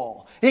build a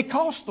wall. It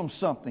cost them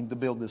something to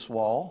build this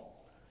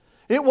wall.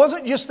 It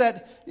wasn't just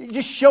that you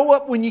just show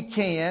up when you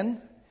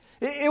can.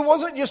 It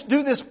wasn't just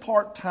do this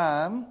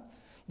part-time.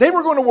 They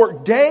were going to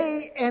work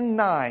day and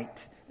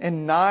night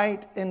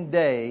and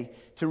day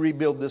to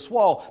rebuild this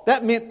wall.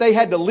 That meant they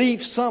had to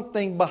leave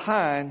something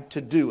behind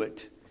to do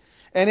it.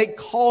 And it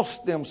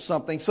cost them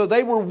something. So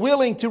they were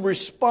willing to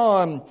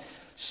respond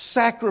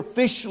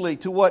sacrificially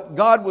to what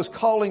God was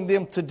calling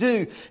them to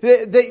do.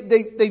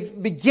 They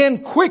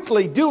began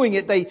quickly doing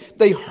it.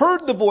 They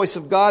heard the voice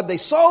of God. They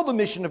saw the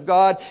mission of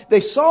God.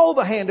 They saw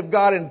the hand of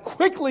God, and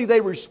quickly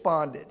they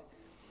responded.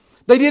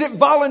 They did it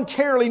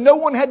voluntarily. No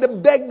one had to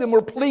beg them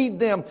or plead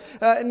them.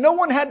 No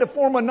one had to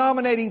form a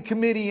nominating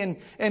committee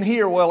and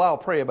hear, well, I'll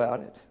pray about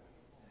it.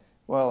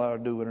 Well, I'll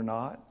do it or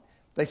not.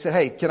 They said,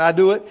 hey, can I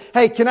do it?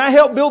 Hey, can I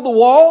help build the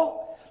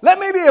wall? Let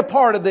me be a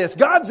part of this.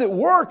 God's at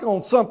work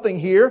on something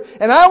here,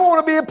 and I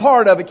want to be a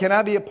part of it. Can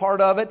I be a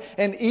part of it?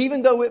 And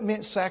even though it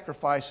meant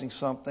sacrificing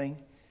something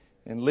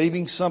and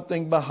leaving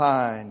something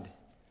behind,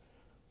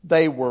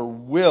 they were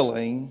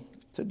willing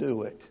to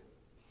do it.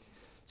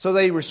 So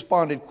they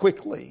responded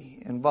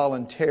quickly and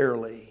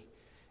voluntarily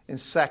and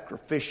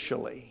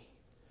sacrificially.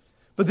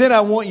 But then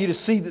I want you to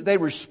see that they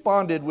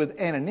responded with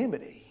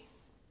anonymity.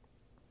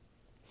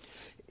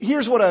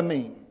 Here's what I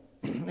mean.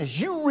 As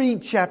you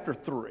read chapter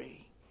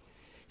 3,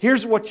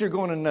 here's what you're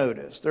going to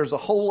notice. There's a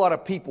whole lot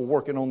of people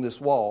working on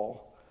this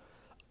wall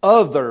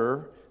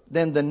other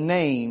than the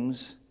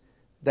names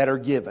that are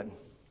given.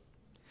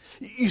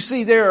 You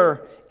see, there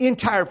are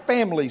entire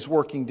families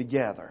working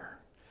together.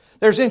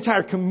 There's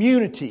entire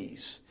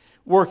communities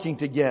working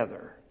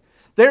together.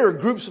 There are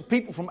groups of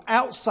people from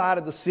outside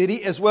of the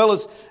city as well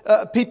as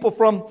people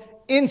from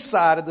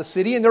inside of the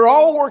city, and they're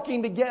all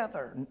working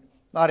together.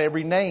 Not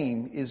every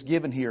name is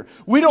given here.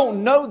 We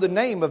don't know the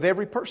name of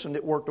every person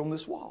that worked on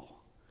this wall.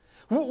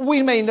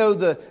 We may know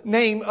the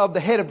name of the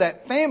head of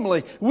that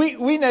family. We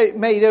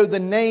may know the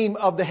name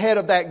of the head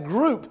of that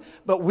group,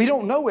 but we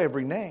don't know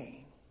every name.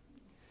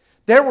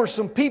 There were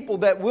some people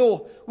that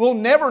we'll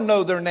never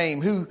know their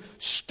name who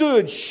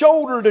stood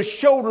shoulder to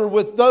shoulder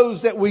with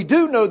those that we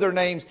do know their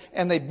names,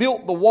 and they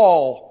built the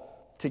wall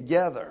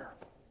together.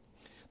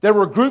 There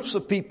were groups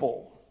of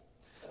people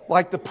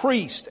like the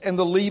priests and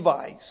the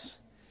Levites.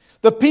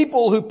 The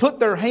people who put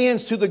their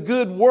hands to the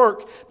good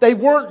work, they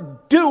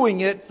weren't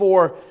doing it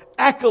for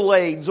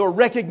accolades or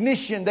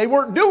recognition. They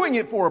weren't doing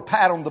it for a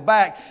pat on the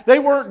back. They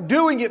weren't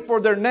doing it for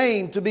their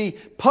name to be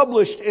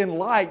published in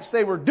lights.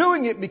 They were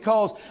doing it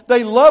because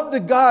they loved the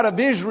God of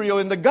Israel,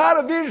 and the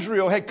God of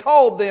Israel had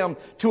called them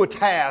to a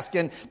task,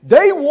 and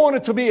they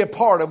wanted to be a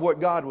part of what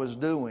God was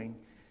doing.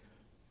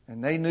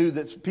 And they knew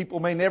that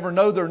people may never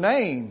know their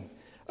name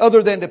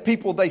other than the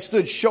people they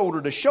stood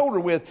shoulder to shoulder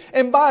with.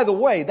 And by the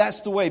way, that's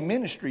the way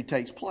ministry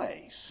takes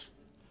place.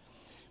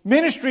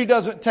 Ministry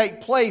doesn't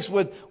take place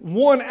with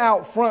one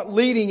out front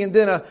leading and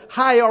then a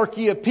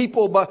hierarchy of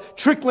people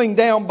trickling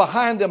down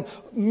behind them.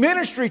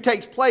 Ministry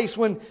takes place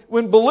when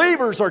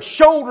believers are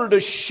shoulder to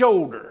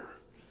shoulder,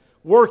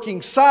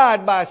 working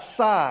side by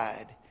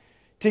side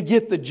to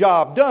get the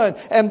job done.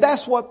 And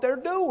that's what they're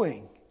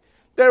doing.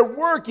 They're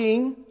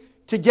working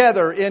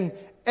together in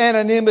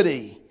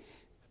anonymity.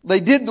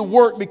 They did the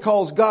work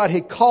because God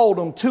had called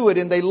them to it,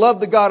 and they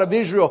loved the God of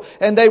Israel,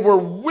 and they were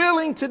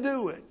willing to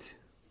do it.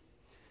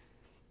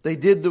 They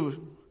did the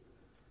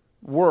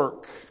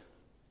work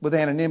with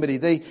anonymity.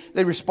 They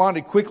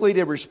responded quickly.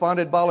 They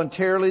responded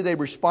voluntarily. They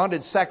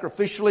responded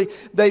sacrificially.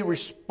 They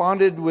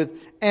responded with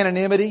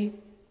anonymity.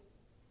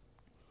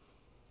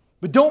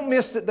 But don't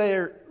miss that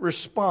their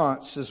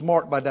response is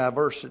marked by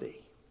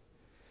diversity.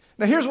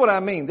 Now here's what I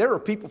mean. There are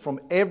people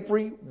from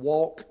every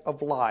walk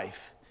of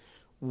life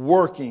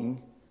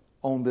working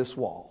on this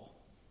wall.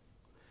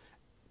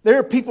 There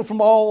are people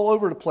from all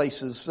over the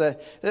places. There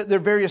are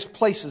various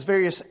places,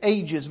 various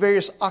ages,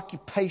 various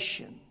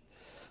occupation.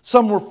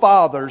 Some were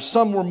fathers,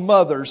 some were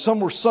mothers,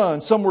 some were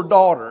sons, some were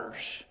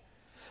daughters.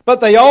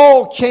 But they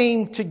all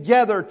came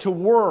together to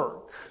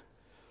work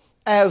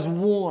as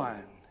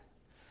one.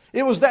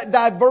 It was that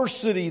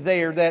diversity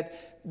there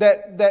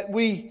that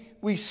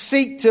we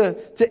seek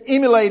to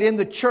emulate in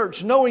the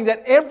church, knowing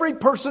that every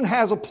person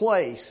has a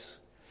place.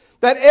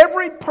 That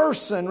every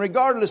person,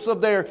 regardless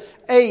of their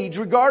age,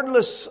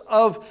 regardless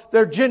of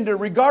their gender,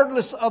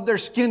 regardless of their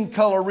skin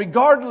color,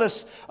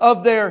 regardless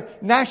of their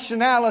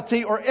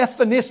nationality or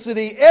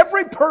ethnicity,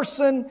 every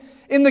person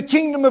in the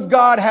kingdom of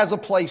God has a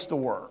place to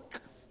work.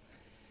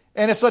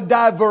 And it's a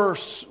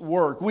diverse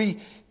work.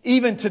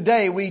 Even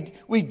today,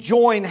 we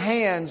join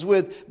hands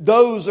with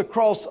those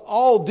across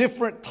all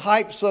different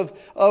types of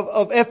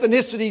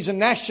ethnicities and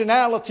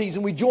nationalities,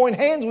 and we join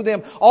hands with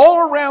them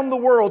all around the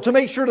world to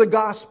make sure the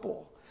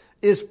gospel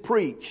is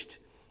preached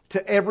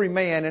to every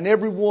man and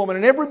every woman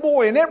and every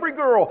boy and every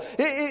girl.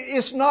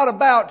 It's not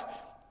about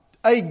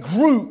a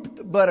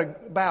group, but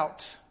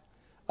about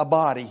a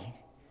body.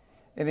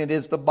 And it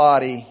is the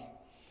body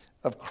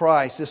of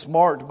Christ. It's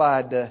marked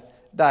by the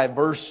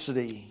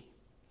diversity.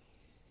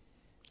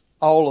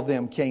 All of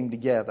them came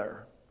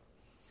together.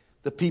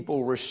 The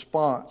people's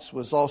response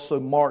was also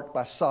marked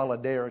by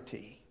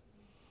solidarity.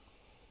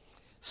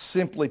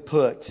 Simply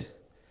put,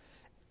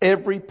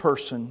 every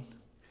person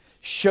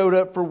showed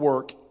up for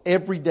work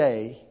every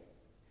day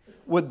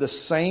with the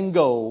same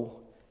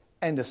goal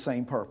and the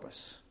same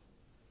purpose.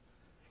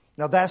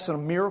 Now that's a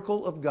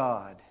miracle of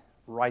God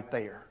right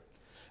there.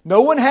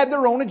 No one had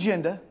their own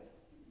agenda.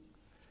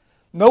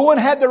 No one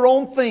had their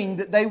own thing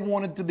that they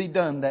wanted to be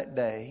done that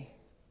day.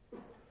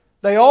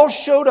 They all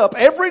showed up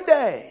every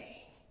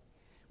day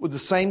with the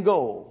same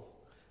goal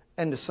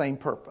and the same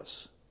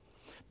purpose.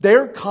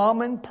 Their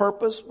common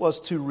purpose was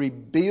to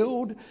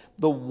rebuild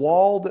the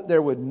wall, that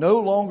there would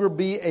no longer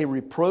be a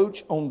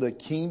reproach on the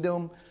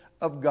kingdom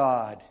of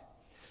God.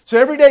 So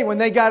every day when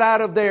they got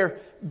out of their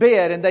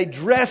bed and they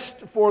dressed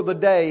for the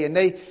day, and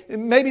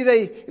maybe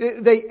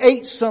they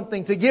ate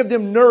something to give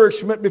them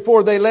nourishment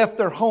before they left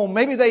their home.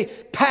 Maybe they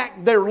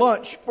packed their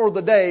lunch for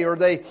the day, or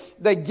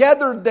they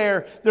gathered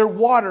their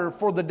water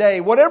for the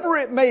day. Whatever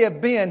it may have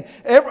been,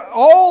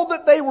 all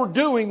that they were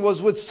doing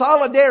was with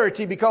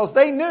solidarity, because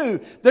they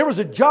knew there was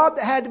a job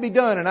that had to be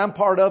done, and I'm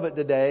part of it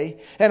today.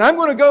 And I'm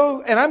going to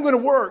go and I'm going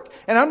to work.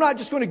 And I'm not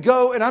just going to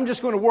go and I'm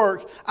just going to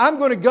work. I'm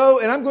going to go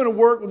and I'm going to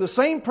work with the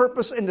same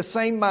purpose and the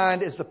same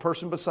mind as the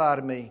person beside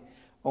of me.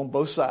 On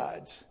both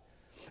sides.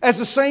 As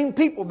the same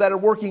people that are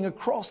working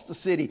across the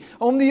city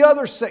on the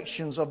other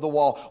sections of the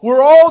wall.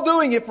 We're all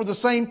doing it for the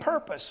same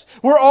purpose.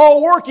 We're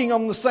all working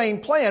on the same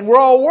plan. We're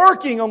all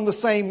working on the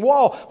same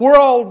wall. We're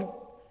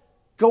all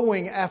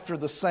going after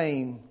the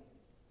same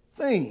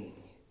thing.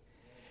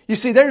 You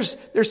see, there's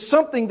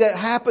something that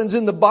happens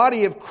in the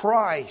body of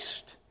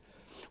Christ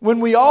when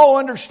we all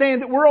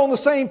understand that we're on the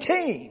same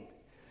team.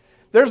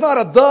 There's not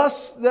a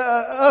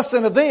us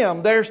and a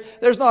them.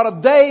 There's not a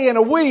they and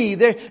a we.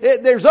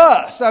 There's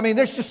us. I mean,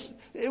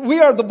 we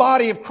are the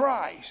body of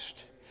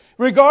Christ.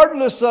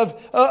 Regardless of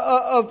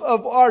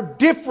our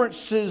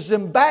differences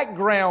and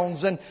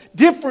backgrounds and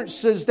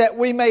differences that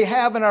we may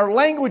have in our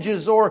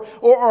languages or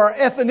our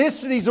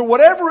ethnicities or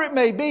whatever it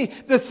may be,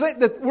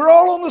 that we're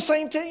all on the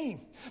same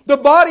team. The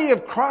body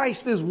of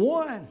Christ is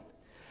one.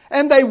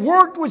 And they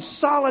worked with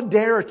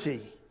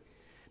solidarity,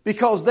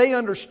 because they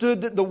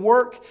understood that the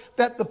work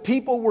that the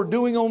people were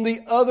doing on the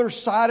other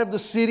side of the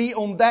city,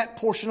 on that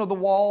portion of the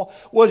wall,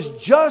 was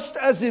just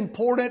as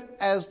important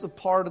as the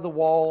part of the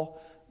wall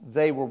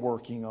they were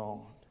working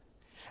on.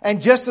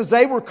 And just as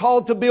they were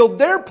called to build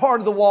their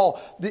part of the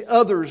wall, the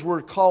others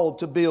were called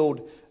to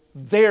build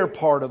their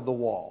part of the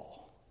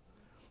wall.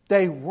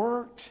 They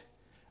worked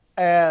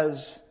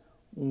as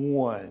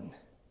one.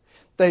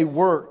 They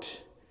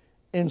worked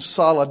in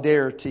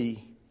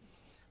solidarity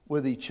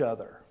with each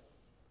other.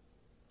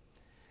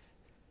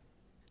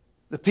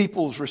 The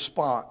people's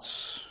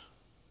response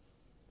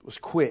was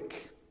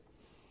quick,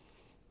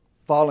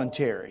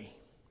 voluntary,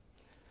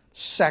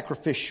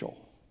 sacrificial,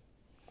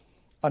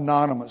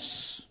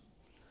 anonymous,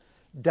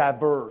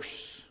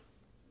 diverse,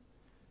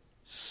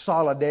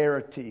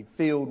 solidarity,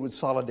 filled with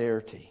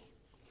solidarity.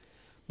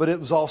 But it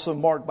was also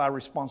marked by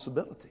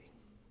responsibility.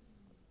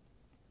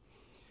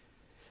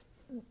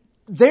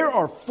 There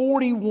are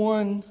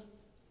 41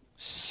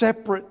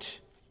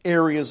 separate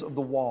areas of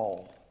the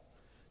wall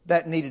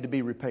that needed to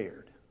be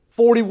repaired.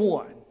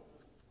 41.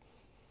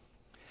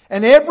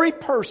 And every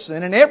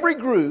person and every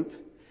group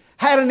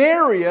had an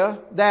area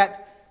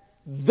that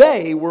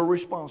they were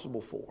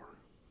responsible for.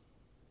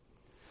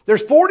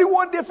 There's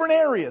 41 different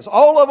areas.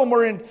 All of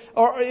them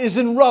is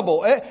in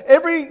rubble.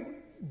 Every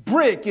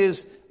brick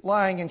is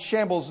lying in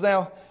shambles.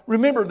 Now,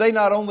 remember, they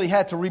not only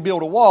had to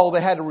rebuild a wall,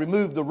 they had to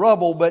remove the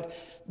rubble, but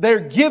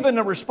they're given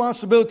a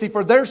responsibility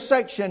for their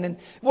section. And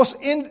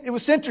it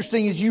was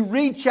interesting as you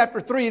read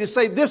chapter 3 to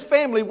say this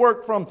family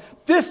worked from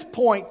this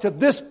point to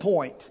this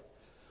point.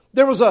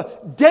 There was a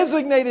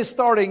designated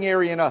starting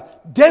area and a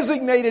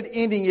designated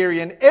ending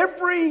area. And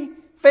every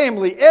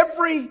family,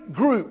 every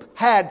group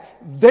had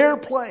their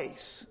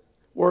place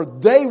where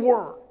they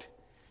worked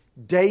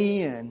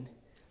day in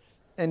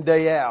and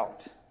day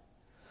out.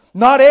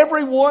 Not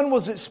everyone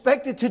was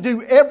expected to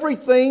do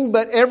everything,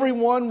 but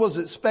everyone was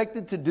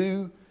expected to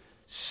do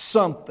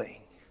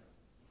something.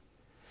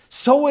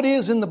 So it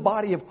is in the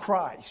body of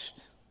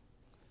Christ.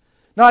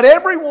 Not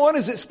everyone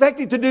is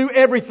expected to do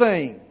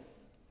everything,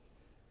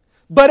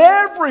 but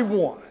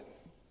everyone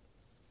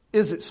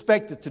is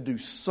expected to do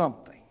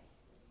something.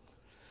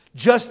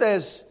 Just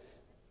as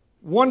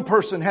one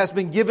person has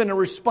been given a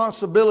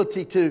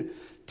responsibility to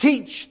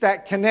teach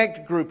that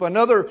connect group.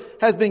 Another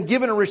has been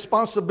given a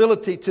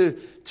responsibility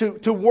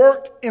to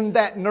work in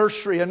that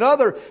nursery.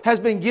 Another has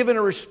been given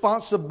a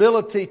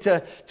responsibility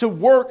to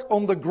work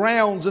on the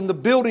grounds and the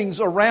buildings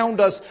around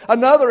us.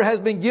 Another has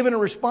been given a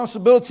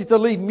responsibility to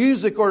lead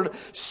music or to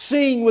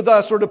sing with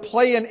us or to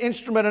play an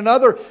instrument.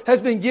 Another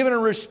has been given a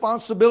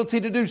responsibility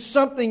to do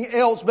something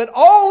else. But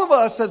all of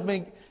us have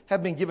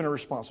been given a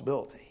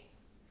responsibility.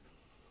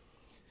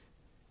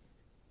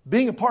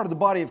 Being a part of the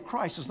body of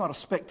Christ is not a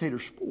spectator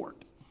sport.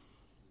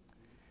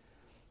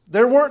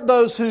 There weren't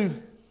those who...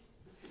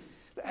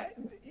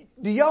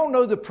 Do y'all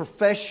know the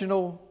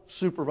professional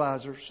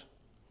supervisors?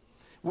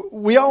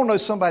 We all know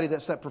somebody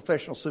that's that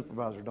professional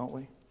supervisor, don't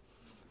we?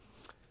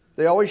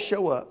 They always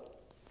show up.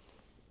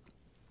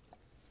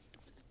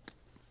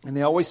 And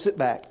they always sit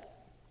back.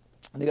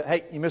 And they go,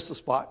 hey, you missed the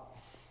spot.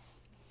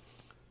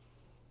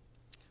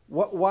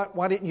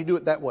 Why didn't you do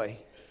it that way?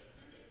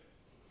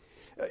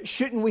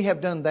 Shouldn't we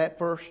have done that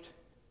first?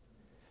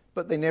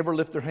 But they never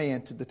lift their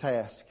hand to the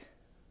task.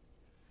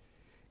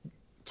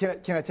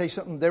 Can I tell you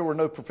something? There were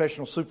no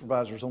professional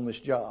supervisors on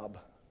this job.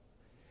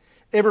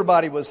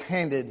 Everybody was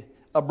handed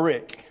a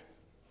brick.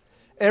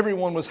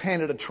 Everyone was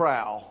handed a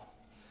trowel.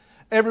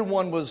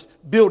 Everyone was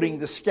building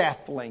the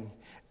scaffolding.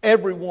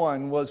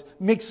 Everyone was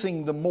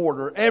mixing the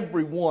mortar.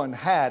 Everyone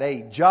had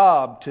a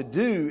job to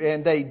do,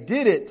 and they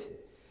did it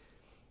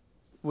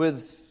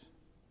with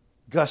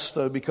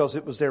gusto because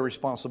it was their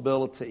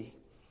responsibility.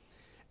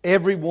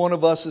 Every one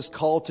of us is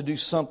called to do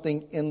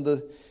something in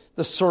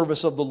the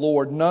service of the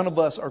Lord. None of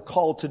us are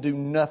called to do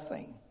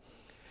nothing.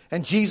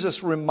 And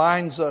Jesus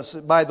reminds us,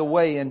 by the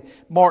way, in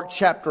Mark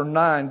chapter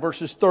 9,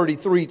 verses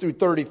 33 through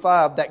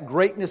 35, that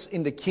greatness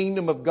in the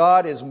kingdom of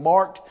God is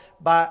marked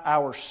by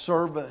our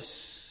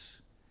service.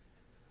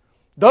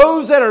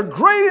 Those that are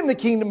great in the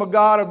kingdom of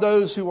God are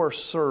those who are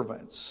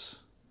servants.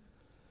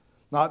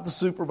 Not the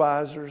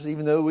supervisors,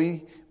 even though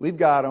we've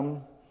got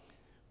them.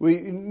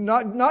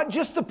 Not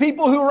just the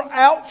people who are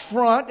out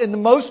front and the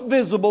most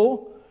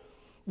visible,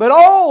 but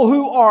all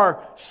who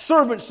are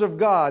servants of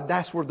God.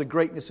 That's where the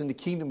greatness in the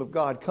kingdom of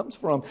God comes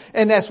from.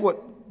 And that's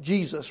what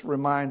Jesus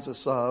reminds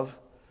us of.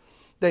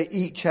 They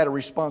each had a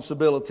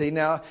responsibility.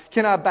 Now,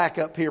 can I back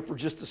up here for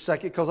just a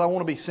second? Because I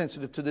want to be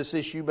sensitive to this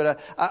issue, but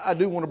I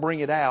do want to bring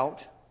it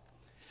out.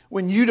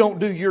 When you don't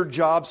do your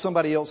job,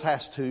 somebody else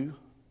has to.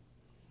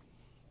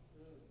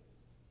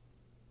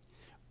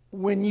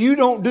 When you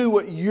don't do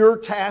what you're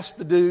tasked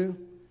to do,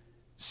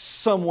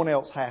 someone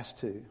else has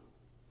to.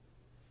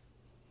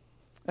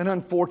 And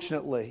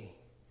unfortunately,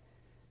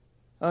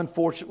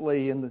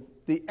 in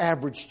the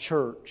average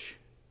church,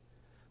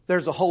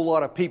 there's a whole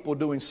lot of people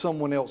doing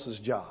someone else's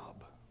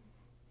job.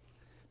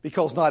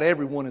 Because not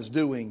everyone is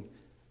doing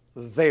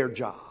their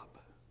job.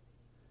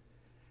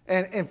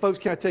 And folks,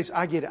 can I tell you,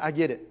 I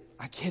get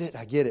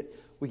it.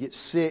 We get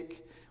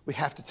sick. We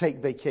have to take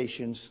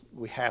vacations.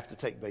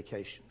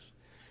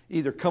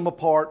 Either come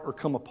apart or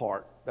come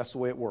apart. That's the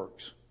way it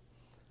works.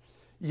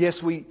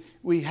 Yes,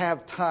 we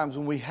have times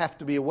when we have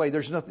to be away.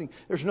 There's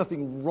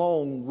nothing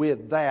wrong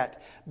with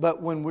that.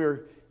 But when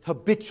we're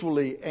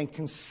habitually and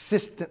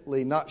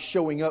consistently not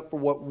showing up for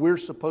what we're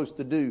supposed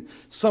to do,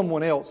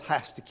 someone else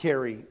has to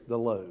carry the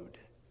load.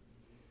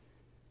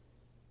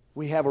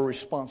 We have a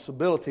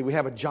responsibility. We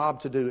have a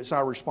job to do. It's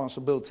our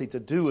responsibility to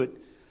do it.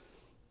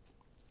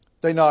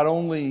 They not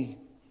only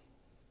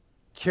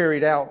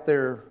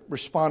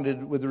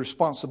responded with the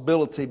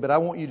responsibility, but I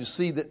want you to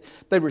see that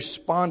they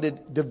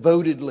responded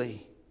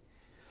devotedly.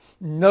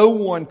 No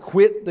one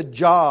quit the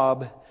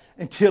job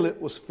until it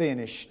was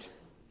finished.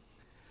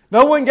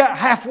 No one got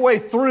halfway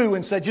through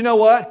and said, you know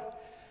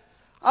what?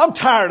 I'm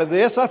tired of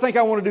this. I think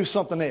I want to do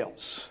something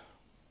else.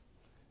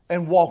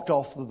 And walked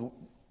off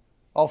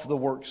the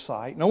work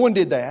site. No one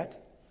did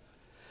that.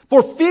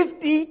 For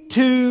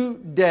 52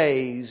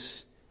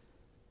 days,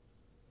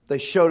 they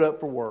showed up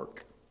for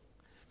work.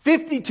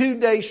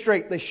 52 days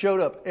straight, they showed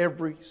up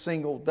every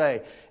single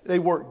day. They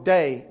worked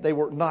day, they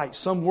worked night.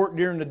 Some worked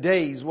during the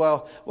days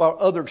while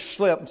others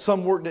slept.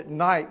 Some worked at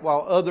night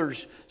while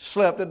others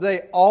slept.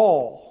 They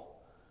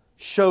all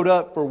showed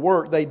up for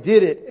work. They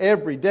did it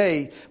every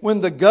day.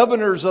 When the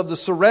governors of the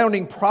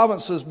surrounding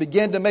provinces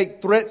began to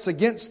make threats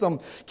against them,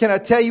 can I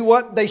tell you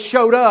what? They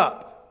showed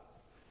up.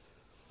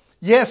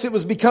 Yes, it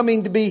was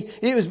becoming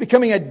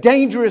a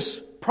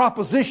dangerous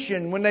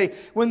proposition when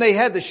they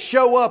had to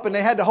show up and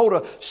they had to hold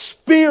a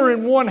spear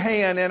in one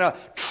hand and a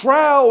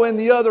trowel in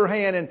the other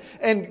hand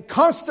and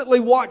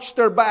constantly watch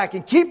their back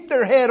and keep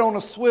their head on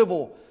a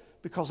swivel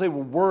because they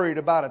were worried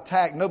about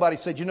attack. Nobody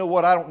said, you know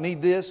what, I don't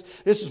need this.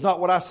 This is not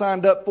what I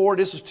signed up for.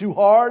 This is too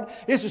hard.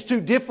 This is too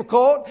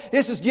difficult.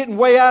 This is getting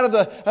way out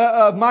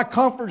of my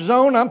comfort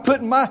zone. I'm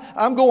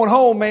going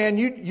home, man.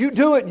 You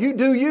do it. You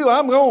do you.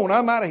 I'm going.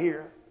 I'm out of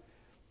here.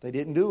 They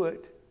didn't do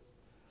it.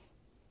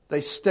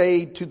 They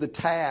stayed to the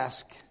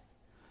task.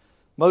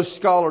 Most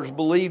scholars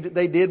believe that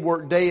they did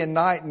work day and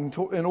night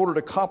in order to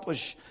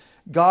accomplish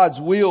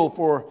God's will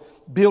for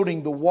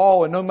building the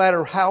wall. And no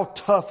matter how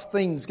tough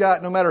things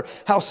got, no matter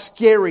how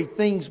scary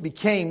things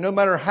became, no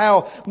matter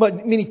how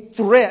many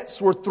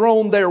threats were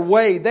thrown their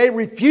way, they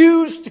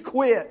refused to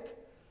quit.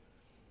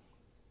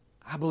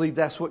 I believe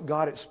that's what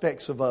God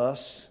expects of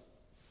us.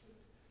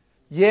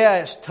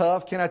 Yeah, it's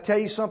tough. Can I tell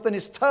you something?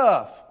 It's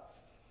tough.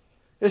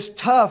 It's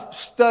tough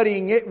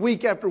studying it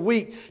week after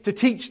week to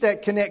teach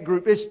that Connect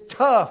group. It's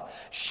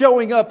tough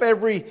showing up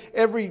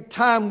every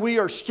time we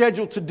are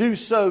scheduled to do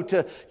so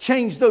to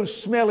change those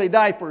smelly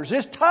diapers.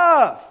 It's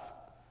tough.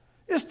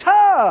 It's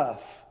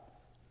tough.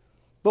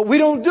 But we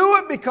don't do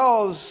it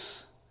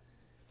because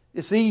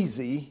it's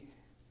easy.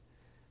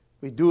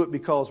 We do it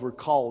because we're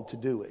called to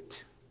do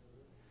it.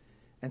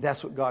 And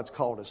that's what God's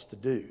called us to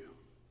do.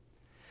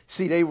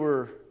 See, they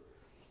were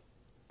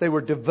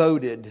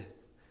devoted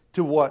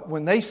to what?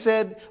 When they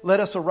said, let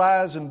us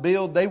arise and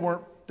build, they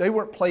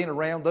weren't playing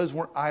around. Those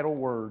weren't idle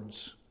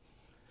words.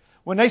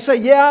 When they say,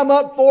 yeah, I'm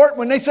up for it.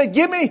 When they say,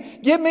 give me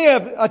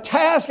a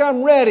task,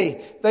 I'm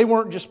ready. They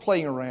weren't just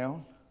playing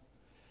around.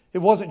 It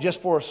wasn't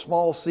just for a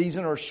small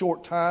season or a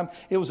short time.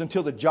 It was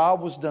until the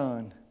job was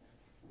done.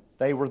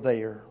 They were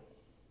there.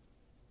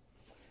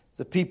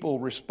 The people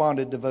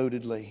responded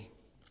devotedly.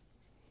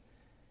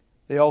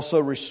 They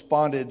also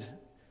responded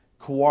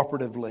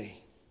cooperatively.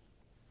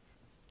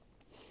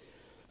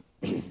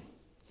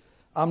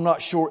 I'm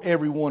not sure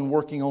everyone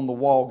working on the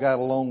wall got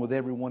along with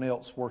everyone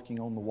else working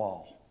on the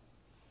wall.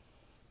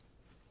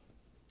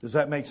 Does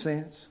that make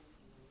sense?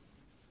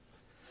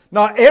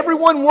 Not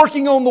everyone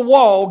working on the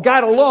wall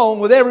got along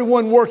with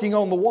everyone working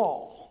on the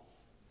wall.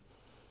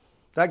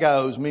 That guy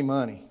owes me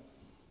money.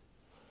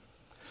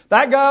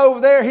 That guy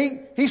over there,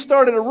 he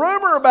started a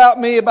rumor about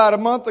me about a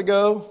month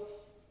ago.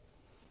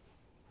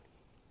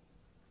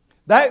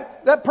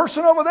 That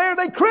person over there,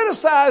 they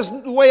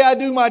criticized the way I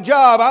do my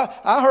job.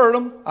 I heard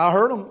them. I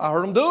heard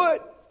them do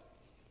it.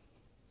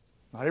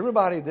 Not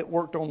everybody that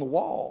worked on the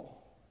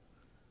wall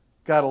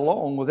got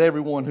along with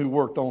everyone who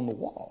worked on the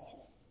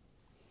wall.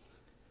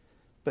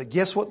 But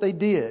guess what they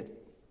did?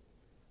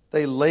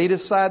 They laid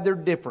aside their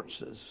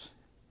differences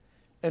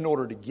in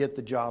order to get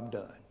the job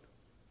done.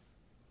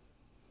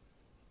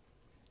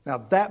 Now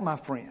that, my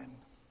friend,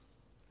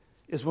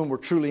 is when we're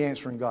truly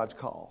answering God's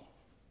call.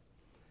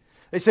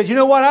 They said, you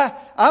know what,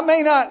 I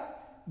may not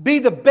be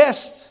the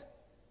best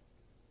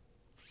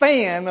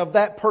fan of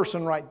that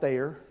person right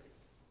there,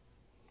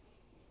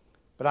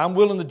 but I'm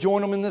willing to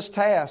join them in this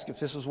task if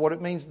this is what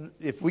it means.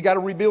 If we got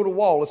to rebuild a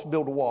wall, let's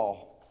build a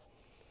wall.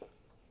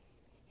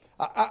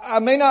 I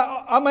may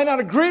not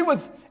agree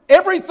with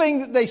everything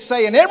that they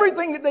say and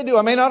everything that they do.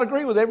 I may not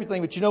agree with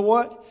everything, but you know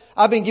what?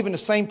 I've been given the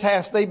same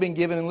task they've been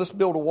given, and let's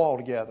build a wall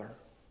together.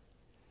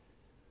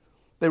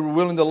 They were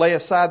willing to lay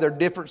aside their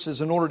differences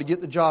in order to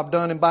get the job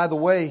done. And by the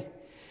way,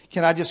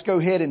 can I just go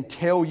ahead and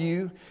tell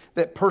you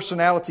that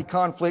personality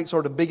conflicts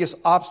are the biggest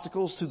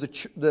obstacles to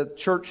the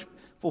church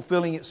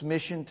fulfilling its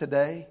mission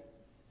today?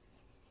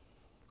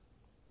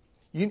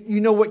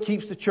 You know what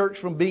keeps the church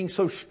from being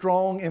so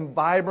strong and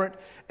vibrant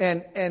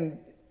and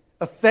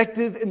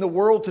effective in the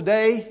world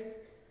today?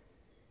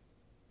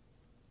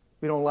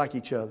 We don't like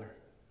each other.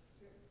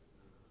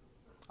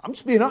 I'm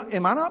just being honest.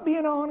 Am I not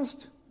being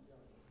honest?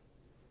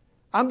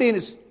 I'm being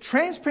as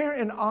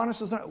transparent and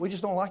honest as we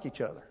just don't like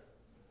each other.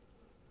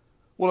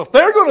 Well, if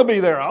they're going to be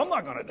there, I'm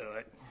not going to do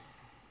it.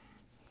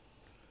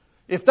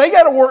 If they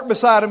got to work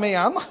beside of me,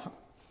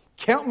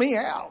 count me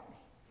out.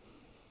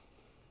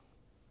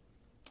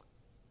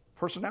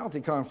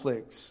 Personality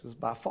conflicts is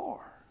by far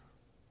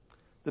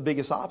the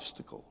biggest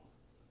obstacle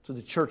to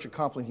the church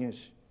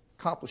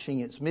accomplishing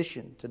its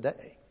mission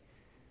today.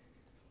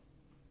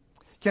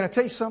 Can I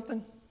tell you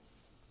something?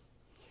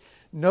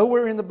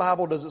 Nowhere in the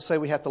Bible does it say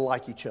we have to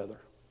like each other.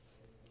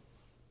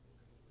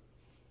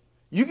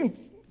 You can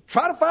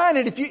try to find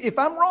it. If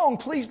I'm wrong,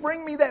 please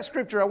bring me that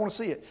scripture. I want to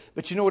see it.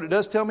 But you know what it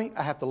does tell me?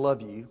 I have to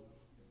love you.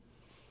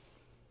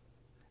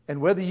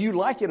 And whether you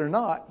like it or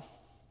not,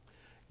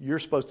 you're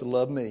supposed to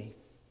love me.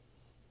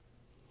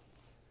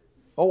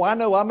 Oh, I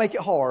know I make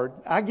it hard.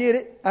 I get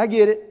it.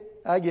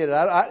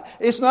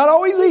 It's not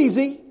always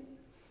easy.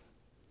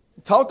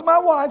 Talk to my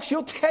wife.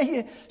 She'll tell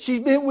you. She's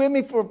been with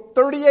me for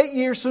 38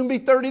 years, soon be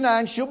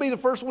 39. She'll be the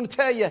first one to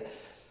tell you.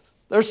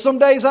 There's some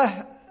days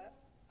I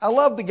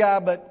love the guy,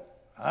 but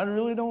I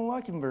really don't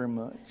like him very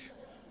much.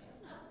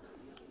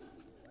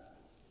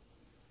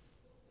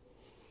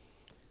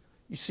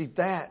 You see,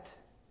 that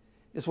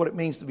is what it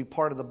means to be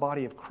part of the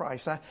body of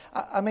Christ.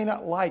 I may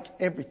not like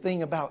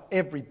everything about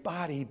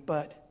everybody,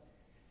 but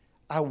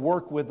I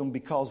work with them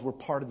because we're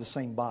part of the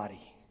same body.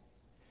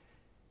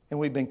 And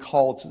we've been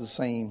called to the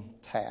same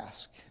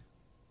task.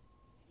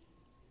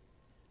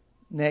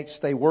 Next,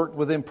 they worked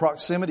within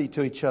proximity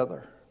to each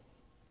other.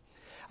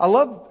 I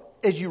love,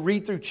 as you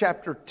read through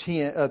chapter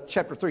 3,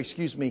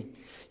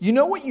 you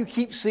know what you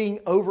keep seeing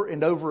over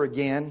and over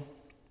again?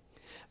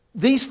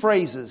 These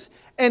phrases,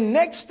 and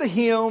next to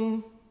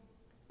him,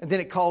 and then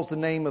it calls the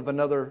name of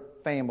another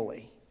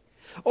family.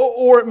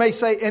 Or it may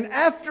say, and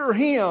after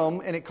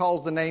him, and it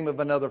calls the name of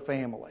another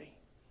family.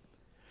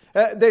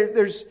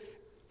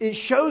 It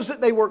shows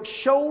that they work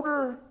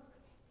shoulder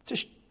to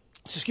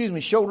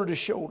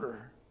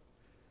shoulder.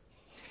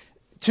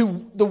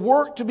 To the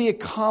work to be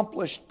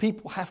accomplished,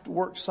 people have to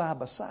work side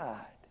by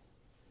side.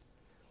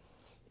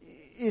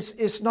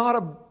 It's not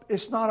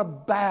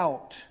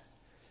about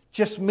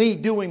just me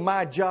doing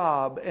my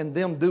job and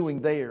them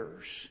doing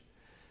theirs.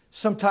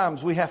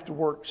 Sometimes we have to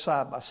work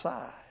side by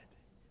side.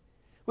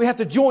 We have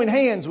to join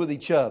hands with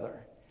each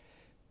other.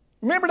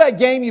 Remember that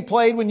game you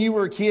played when you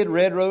were a kid,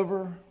 Red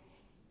Rover?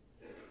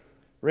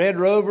 Red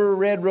Rover,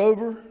 Red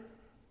Rover.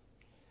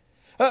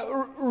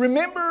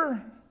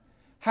 Remember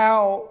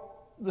how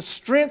the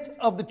strength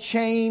of the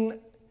chain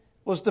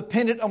was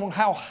dependent on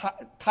how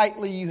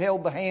tightly you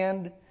held the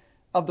hand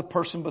of the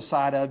person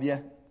beside of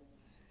you?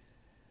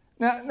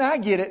 Now I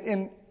get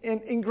it.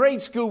 In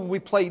grade school, when we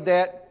played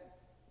that,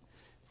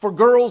 for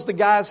girls, the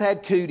guys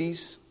had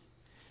cooties.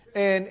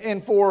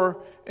 And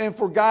for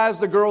guys,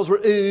 the girls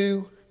were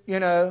ooh, you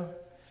know.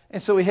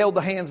 And so we held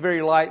the hands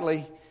very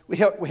lightly. We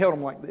held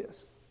them like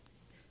this.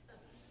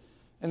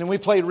 And then we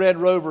played Red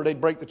Rover, they'd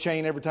break the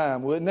chain every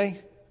time, wouldn't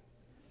they?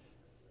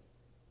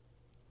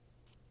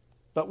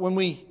 But when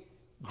we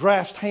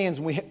grasped hands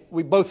and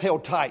we both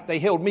held tight, they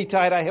held me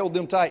tight, I held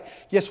them tight,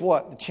 guess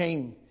what? The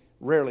chain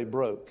rarely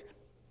broke.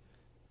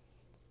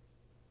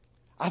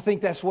 I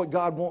think that's what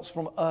God wants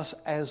from us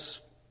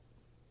as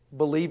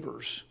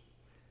believers,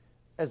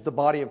 as the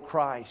body of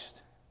Christ.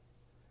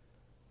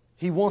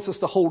 He wants us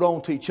to hold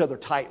on to each other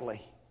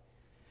tightly,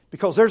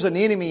 because there's an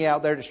enemy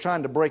out there that's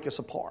trying to break us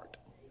apart.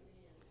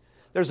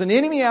 There's an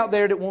enemy out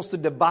there that wants to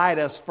divide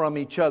us from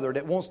each other,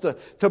 that wants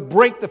to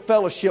break the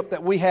fellowship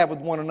that we have with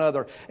one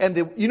another.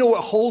 And you know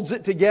what holds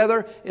it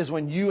together is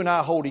when you and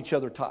I hold each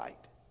other tight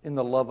in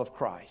the love of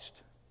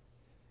Christ.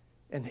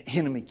 And the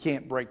enemy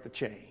can't break the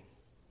chain.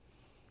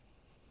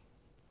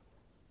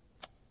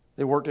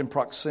 They worked in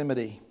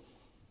proximity.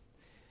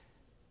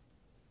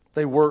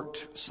 They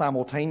worked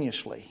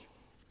simultaneously.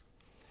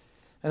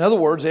 In other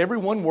words,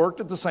 everyone worked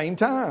at the same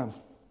time.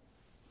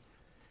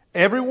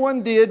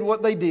 Everyone did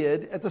what they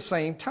did at the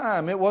same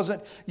time. It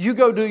wasn't, you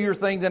go do your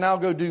thing, then I'll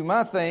go do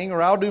my thing,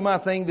 or I'll do my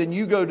thing, then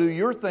you go do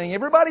your thing.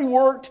 Everybody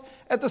worked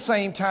at the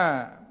same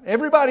time.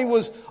 Everybody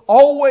was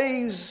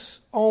always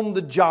on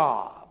the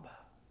job.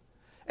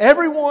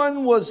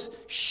 Everyone was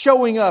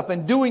showing up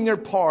and doing their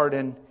part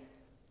and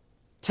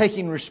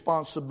taking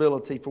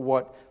responsibility for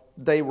what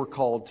they were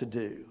called to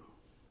do.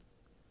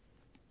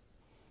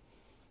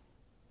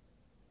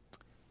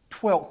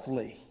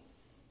 12thly.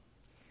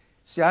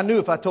 See, I knew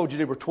if I told you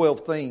there were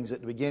 12 things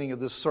at the beginning of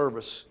this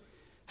service,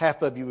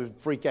 half of you would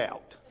freak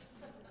out.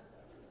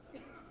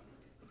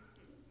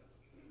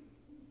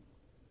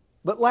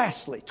 But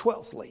lastly,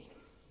 12thly,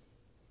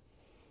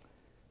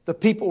 the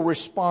people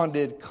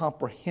responded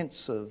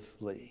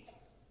comprehensively.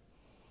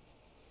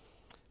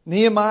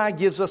 Nehemiah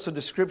gives us a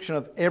description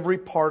of every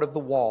part of the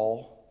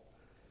wall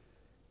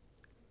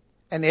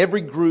and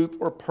every group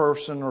or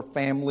person or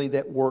family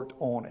that worked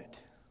on it.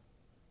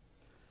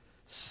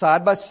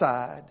 Side by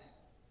side,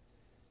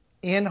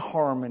 in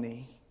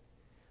harmony,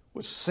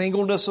 with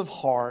singleness of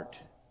heart,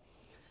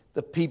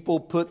 the people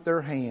put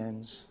their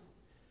hands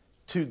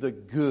to the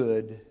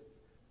good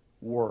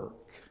work.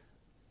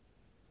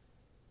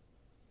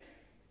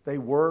 They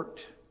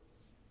worked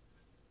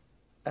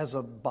as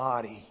a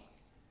body,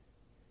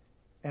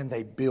 and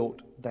they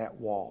built that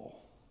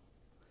wall.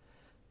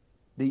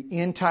 The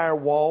entire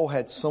wall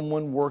had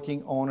someone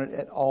working on it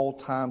at all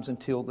times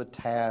until the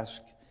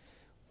task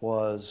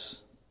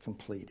was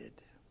completed.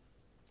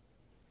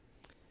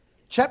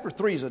 Chapter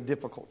 3 is a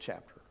difficult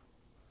chapter.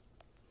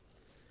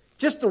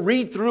 Just to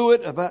read through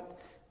it about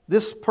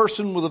this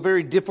person with a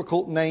very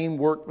difficult name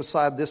worked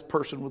beside this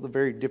person with a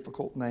very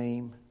difficult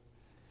name.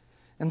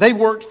 And they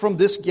worked from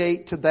this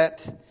gate to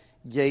that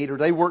gate, or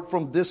they worked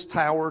from this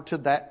tower to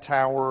that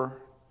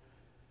tower.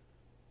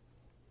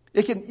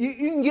 You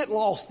can get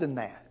lost in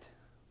that.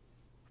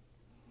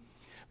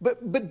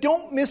 But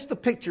don't miss the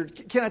picture.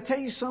 Can I tell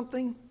you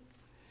something?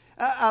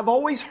 I've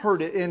always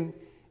heard it, and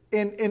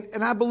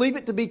I believe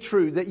it to be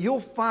true, that you'll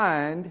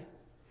find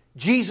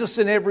Jesus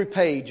in every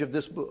page of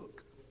this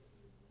book.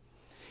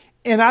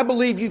 And I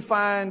believe you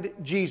find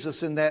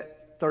Jesus in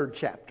that 3rd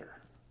chapter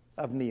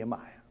of Nehemiah.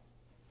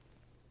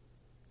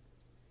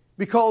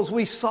 Because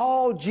we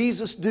saw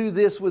Jesus do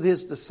this with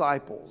his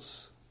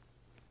disciples,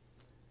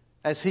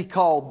 as he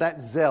called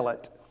that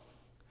zealot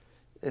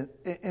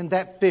and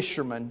that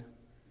fisherman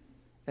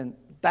and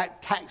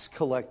that tax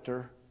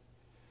collector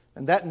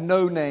and that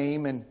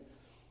no-name and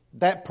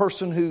that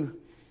person who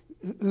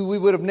we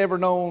would have never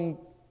known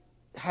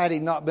had he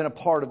not been a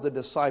part of the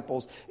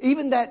disciples.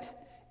 Even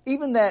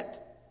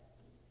that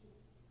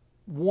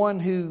one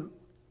who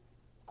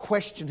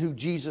questioned who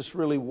Jesus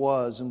really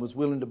was and was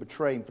willing to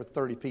betray him for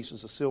 30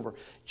 pieces of silver.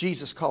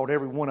 Jesus called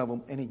every one of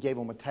them and he gave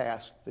them a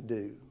task to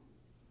do.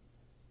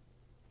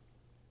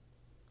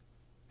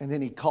 And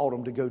then he called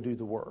them to go do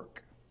the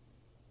work.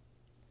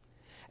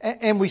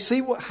 And we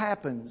see what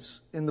happens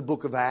in the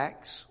book of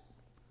Acts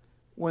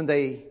when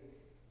they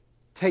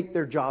take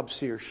their job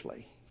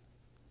seriously.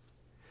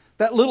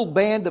 That little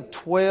band of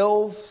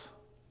 12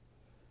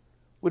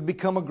 would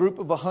become a group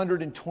of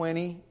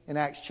 120 in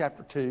Acts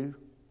chapter 2,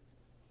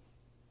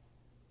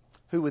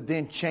 who would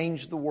then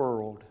change the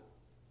world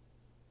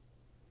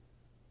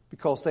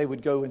because they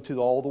would go into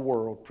all the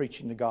world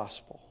preaching the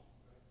gospel.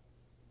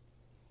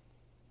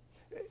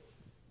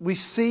 We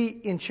see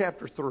in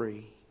chapter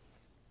 3,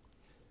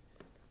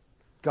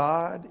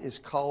 God is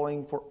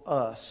calling for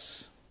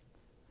us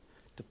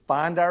to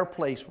find our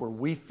place where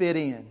we fit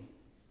in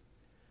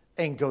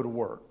and go to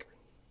work.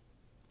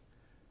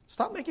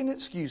 Stop making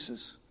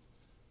excuses,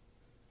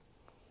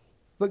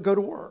 but go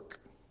to work.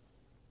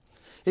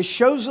 It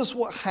shows us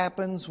what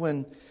happens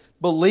when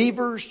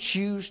believers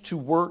choose to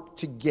work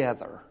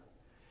together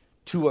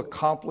to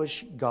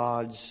accomplish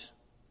God's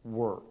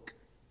work.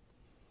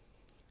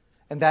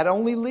 And that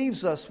only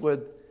leaves us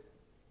with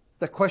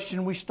the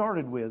question we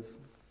started with.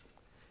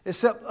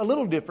 Except a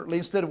little differently.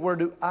 Instead of where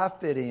do I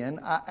fit in,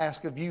 I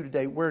ask of you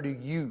today, where do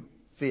you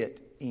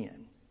fit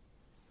in?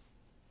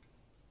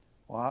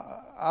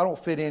 Well, I don't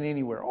fit in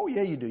anywhere. Oh,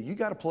 yeah, you do. You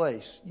got a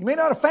place. You may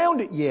not have found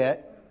it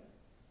yet,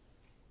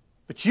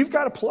 but you've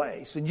got a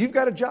place and you've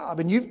got a job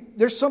and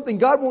there's something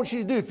God wants you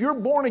to do. If you're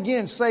born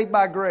again, saved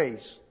by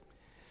grace,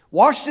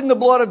 washed in the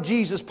blood of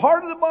Jesus,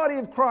 part of the body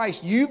of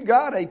Christ, you've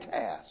got a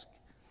task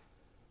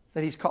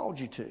that He's called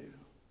you to.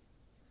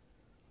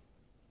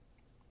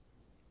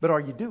 But are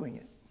you doing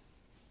it?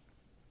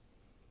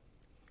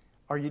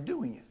 Are you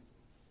doing it?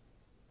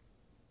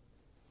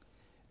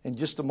 In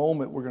just a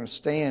moment, we're going to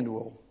stand.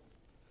 We'll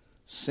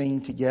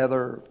sing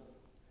together.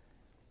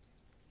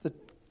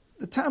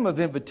 The time of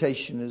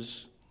invitation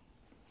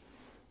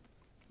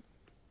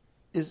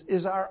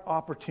is our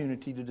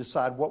opportunity to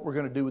decide what we're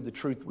going to do with the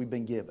truth we've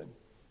been given.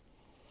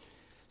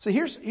 So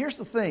here's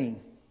the thing.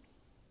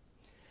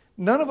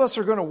 None of us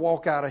are going to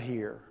walk out of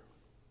here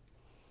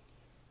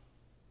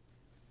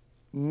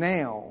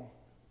now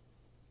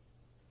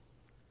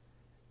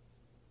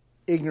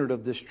ignorant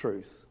of this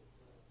truth.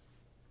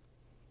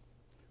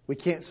 We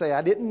can't say,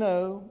 I didn't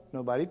know,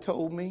 nobody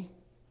told me.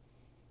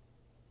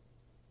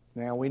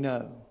 Now we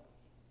know.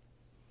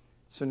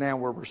 So now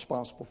we're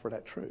responsible for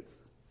that truth.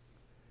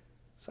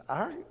 So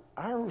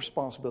our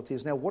responsibility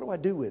is now, what do I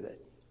do with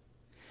it?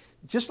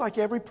 Just like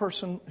every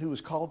person who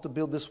was called to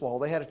build this wall,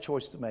 they had a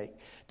choice to make.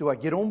 Do I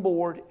get on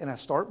board and I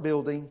start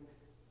building?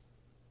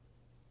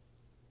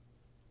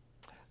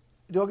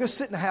 Do I go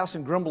sit in the house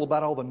and grumble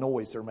about all the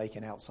noise they're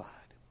making outside?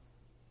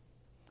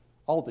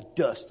 All the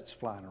dust that's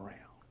flying around?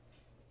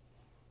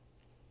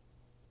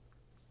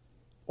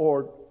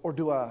 Or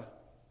do I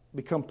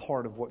become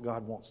part of what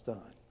God wants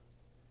done?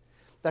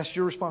 That's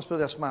your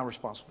responsibility. That's my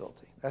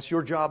responsibility. That's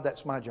your job.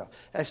 That's my job.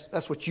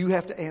 That's what you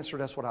have to answer.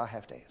 That's what I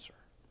have to answer.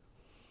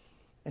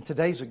 And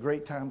today's a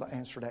great time to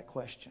answer that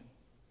question.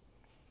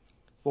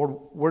 Lord,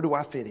 where do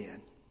I fit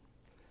in?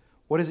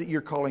 What is it you're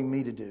calling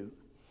me to do?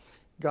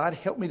 God,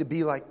 help me to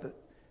be like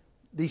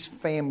these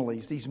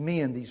families, these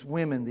men, these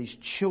women, these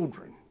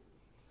children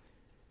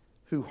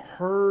who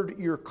heard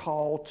your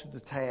call to the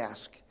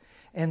task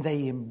and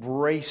they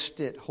embraced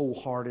it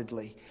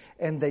wholeheartedly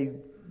and they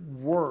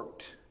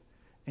worked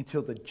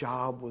until the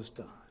job was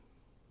done.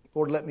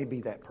 Lord, let me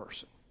be that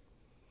person.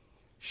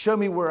 Show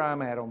me where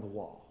I'm at on the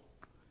wall.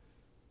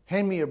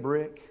 Hand me a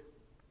brick,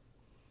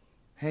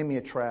 hand me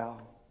a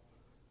trowel,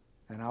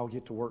 and I'll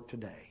get to work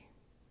today.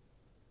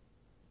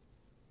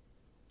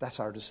 That's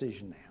our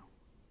decision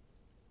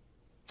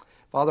now.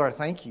 Father, I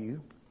thank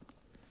you.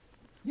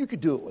 You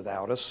could do it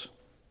without us.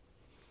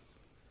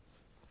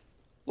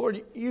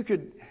 Lord,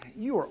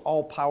 you are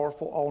all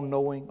powerful, all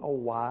knowing, all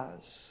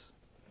wise.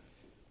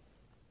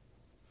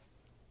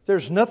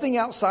 There's nothing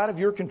outside of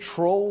your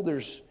control.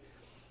 There's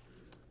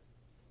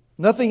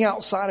nothing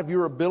outside of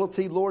your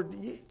ability, Lord.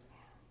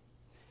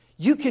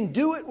 You can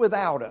do it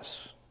without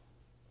us.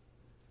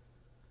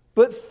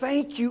 But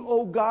thank you,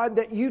 oh God,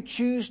 that you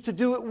choose to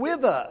do it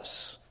with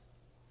us.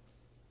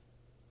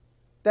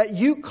 That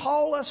you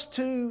call us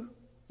to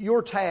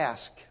your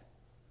task.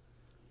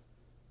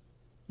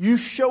 You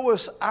show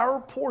us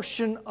our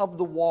portion of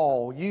the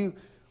wall. You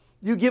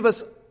give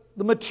us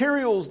the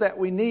materials that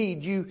we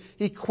need. You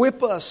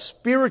equip us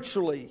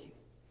spiritually.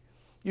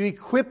 You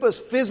equip us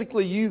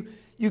physically.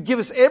 You give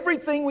us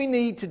everything we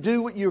need to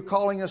do what you're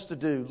calling us to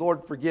do.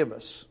 Lord, forgive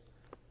us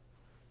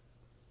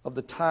of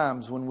the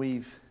times when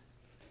we've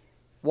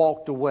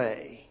walked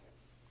away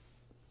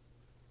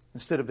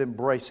instead of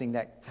embracing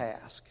that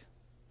task.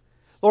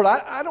 Lord,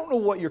 I don't know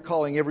what you're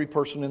calling every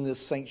person in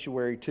this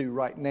sanctuary to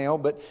right now,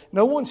 but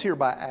no one's here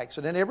by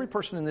accident. Every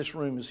person in this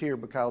room is here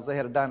because they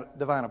had a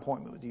divine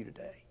appointment with you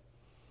today.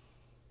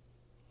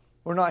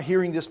 We're not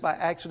hearing this by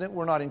accident.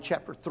 We're not in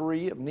chapter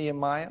 3 of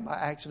Nehemiah by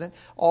accident.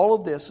 All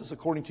of this is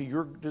according to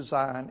your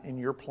design and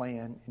your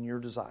plan and your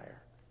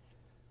desire.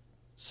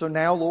 So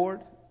now,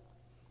 Lord,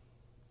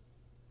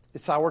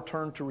 it's our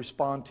turn to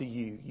respond to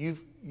you.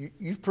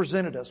 You've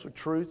presented us with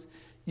truth.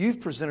 You've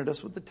presented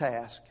us with the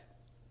task.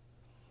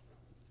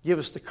 Give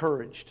us the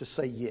courage to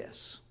say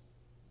yes.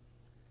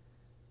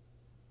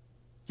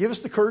 Give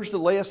us the courage to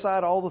lay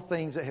aside all the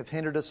things that have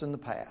hindered us in the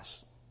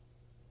past.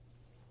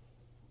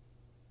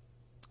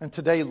 And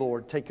today,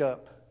 Lord, take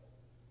up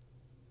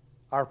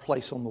our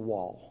place on the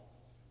wall.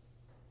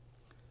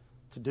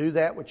 To do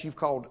that which you've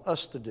called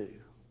us to do,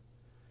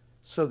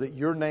 so that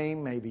your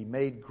name may be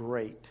made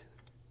great.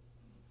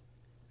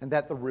 And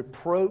that the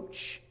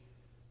reproach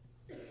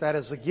that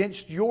is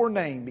against your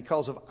name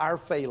because of our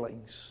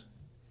failings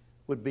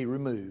would be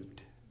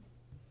removed.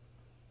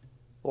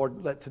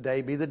 Lord, let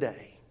today be the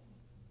day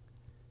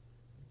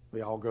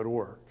we all go to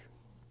work.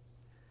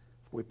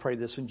 We pray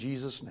this in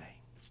Jesus' name.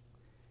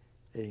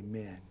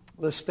 Amen.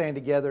 Let's stand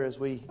together as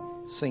we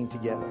sing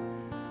together.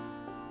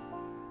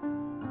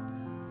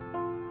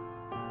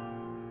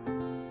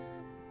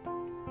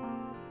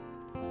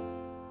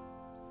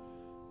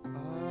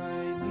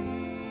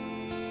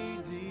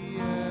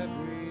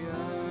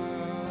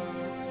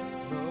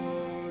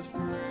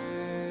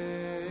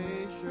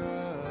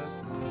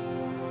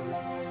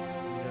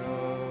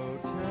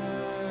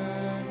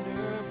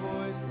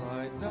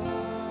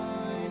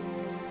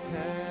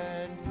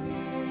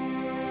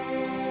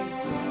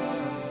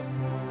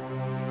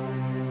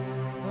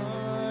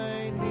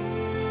 I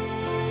need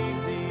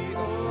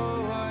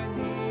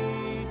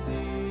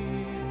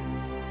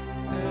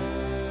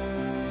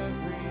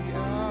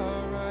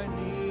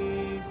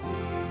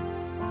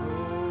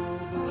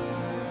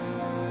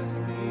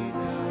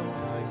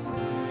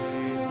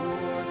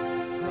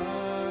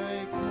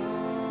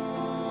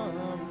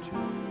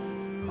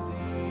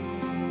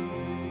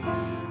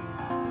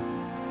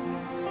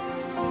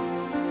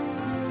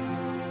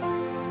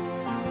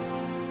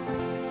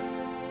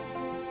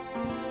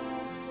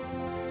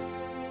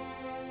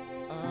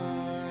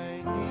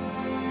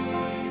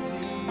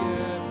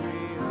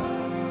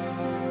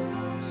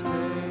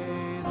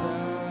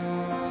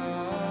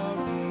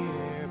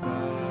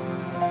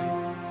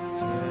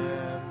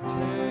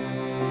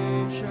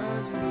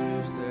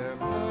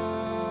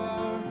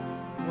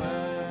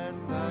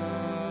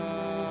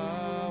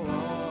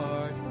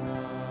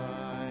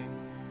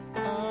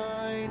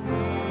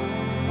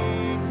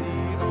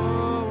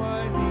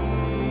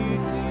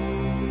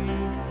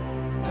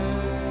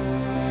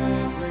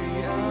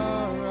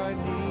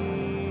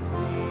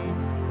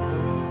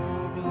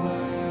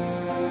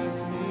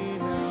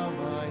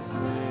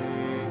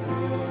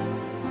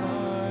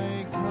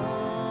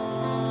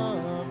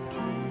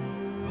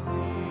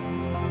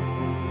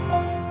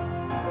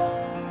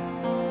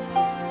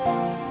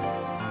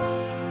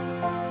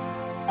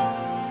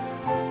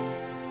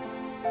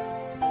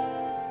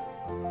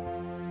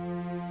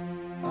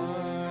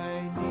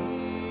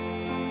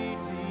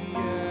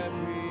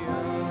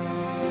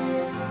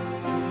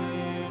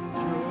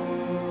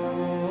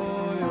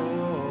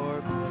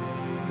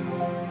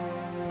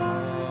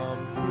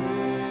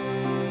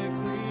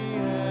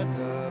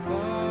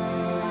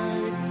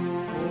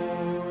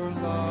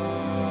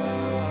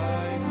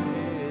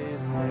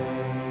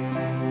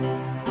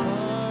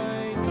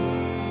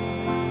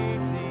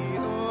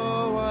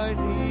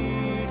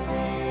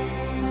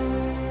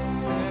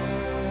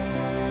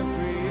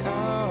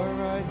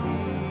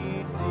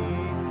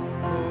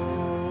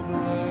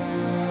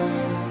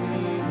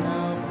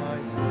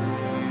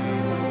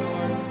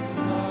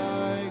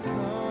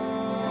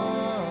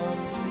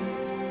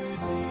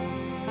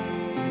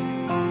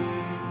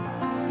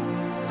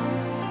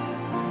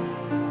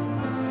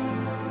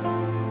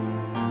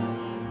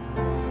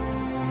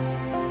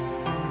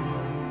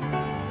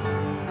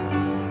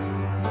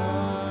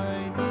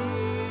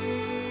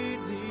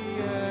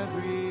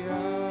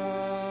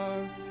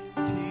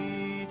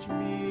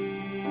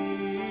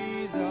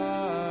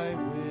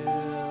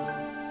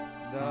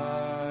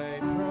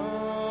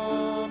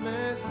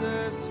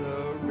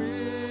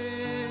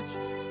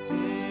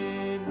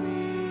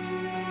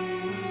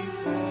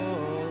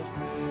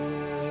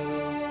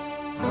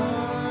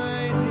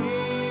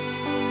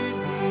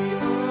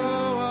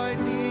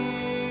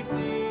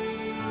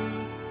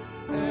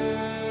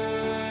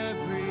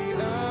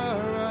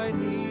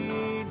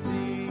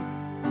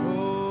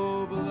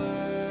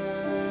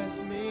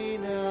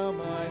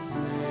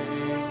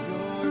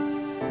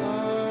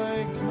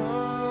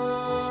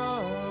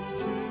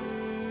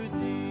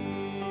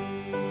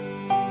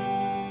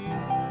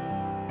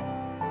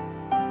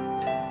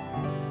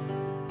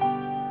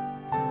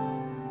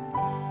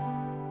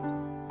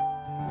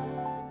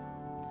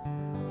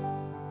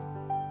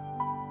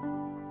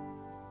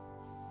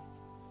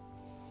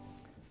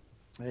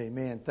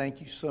Amen.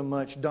 Thank you so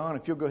much. Don,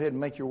 if you'll go ahead and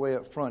make your way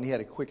up front. He had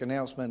a quick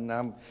announcement,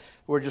 and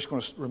we're just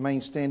going to remain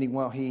standing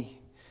while he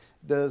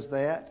does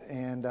that.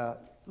 And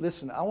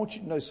listen, I want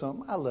you to know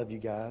something. I love you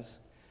guys.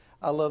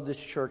 I love this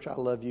church. I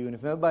love you. And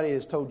if nobody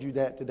has told you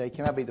that today,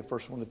 can I be the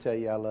first one to tell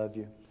you I love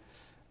you?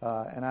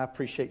 And I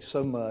appreciate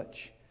so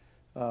much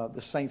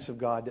the saints of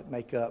God that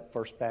make up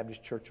First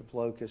Baptist Church of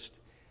Locust.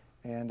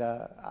 And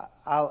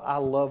I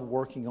love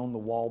working on the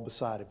wall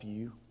beside of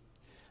you.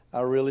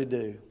 I really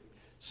do.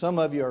 Some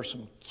of you are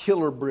some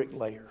killer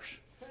bricklayers,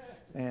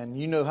 and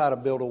you know how to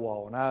build a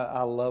wall, and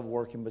I love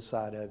working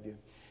beside of you.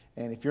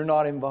 And if you're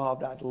not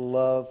involved, I'd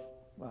love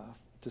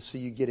to see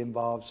you get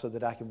involved so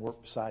that I can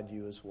work beside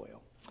you as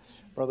well.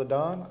 Brother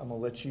Don, I'm going to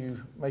let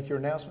you make your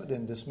announcement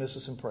and dismiss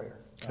us in prayer.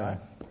 Okay.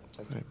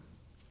 Right.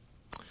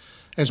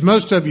 As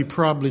most of you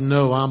probably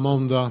know, I'm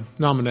on the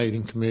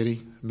nominating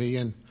committee, me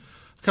and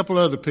a couple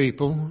other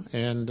people,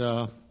 and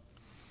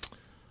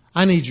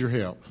I need your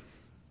help.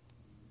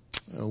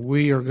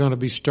 We are going to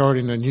be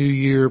starting a new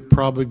year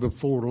probably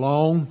before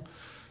long,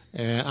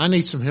 and I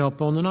need some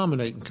help on the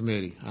nominating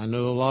committee. I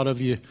know a lot of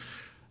you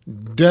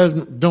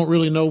don't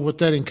really know what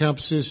that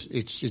encompasses.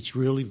 It's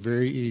really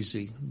very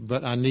easy,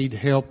 but I need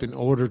help in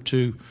order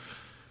to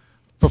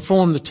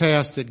perform the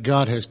task that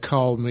God has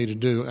called me to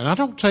do. And I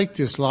don't take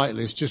this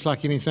lightly. It's just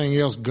like anything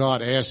else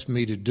God asked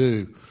me to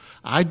do.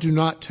 I do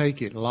not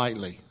take it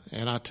lightly,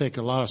 and I take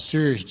a lot of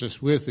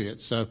seriousness with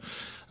it. So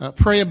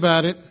pray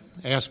about it.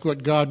 Ask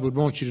what God would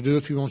want you to do.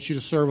 If He wants you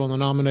to serve on the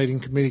nominating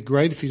committee,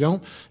 great. If you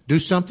don't, do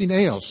something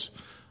else.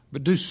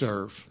 But do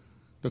serve,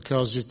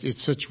 because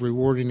it's such a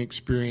rewarding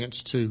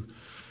experience to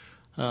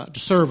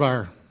serve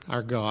our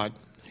God.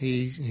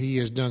 He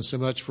has done so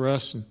much for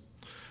us, and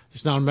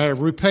it's not a matter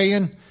of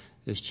repaying.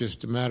 It's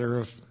just a matter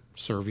of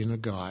serving a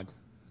God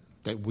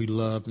that we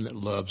love and that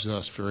loves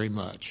us very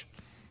much.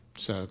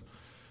 So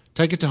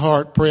take it to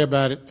heart, pray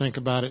about it, think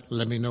about it,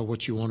 let me know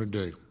what you want to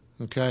do.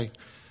 Okay?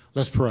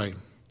 Let's pray.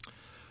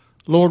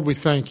 Lord, we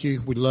thank you.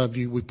 We love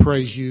you. We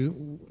praise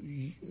you.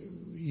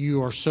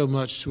 You are so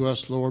much to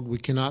us, Lord. We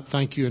cannot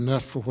thank you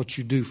enough for what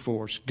you do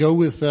for us. Go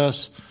with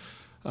us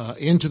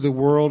into the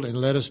world and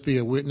let us be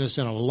a witness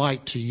and a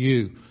light to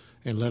you.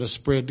 And let us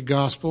spread the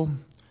gospel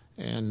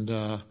and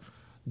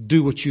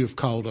do what you have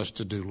called us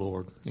to do,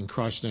 Lord. In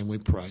Christ's name we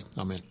pray.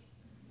 Amen.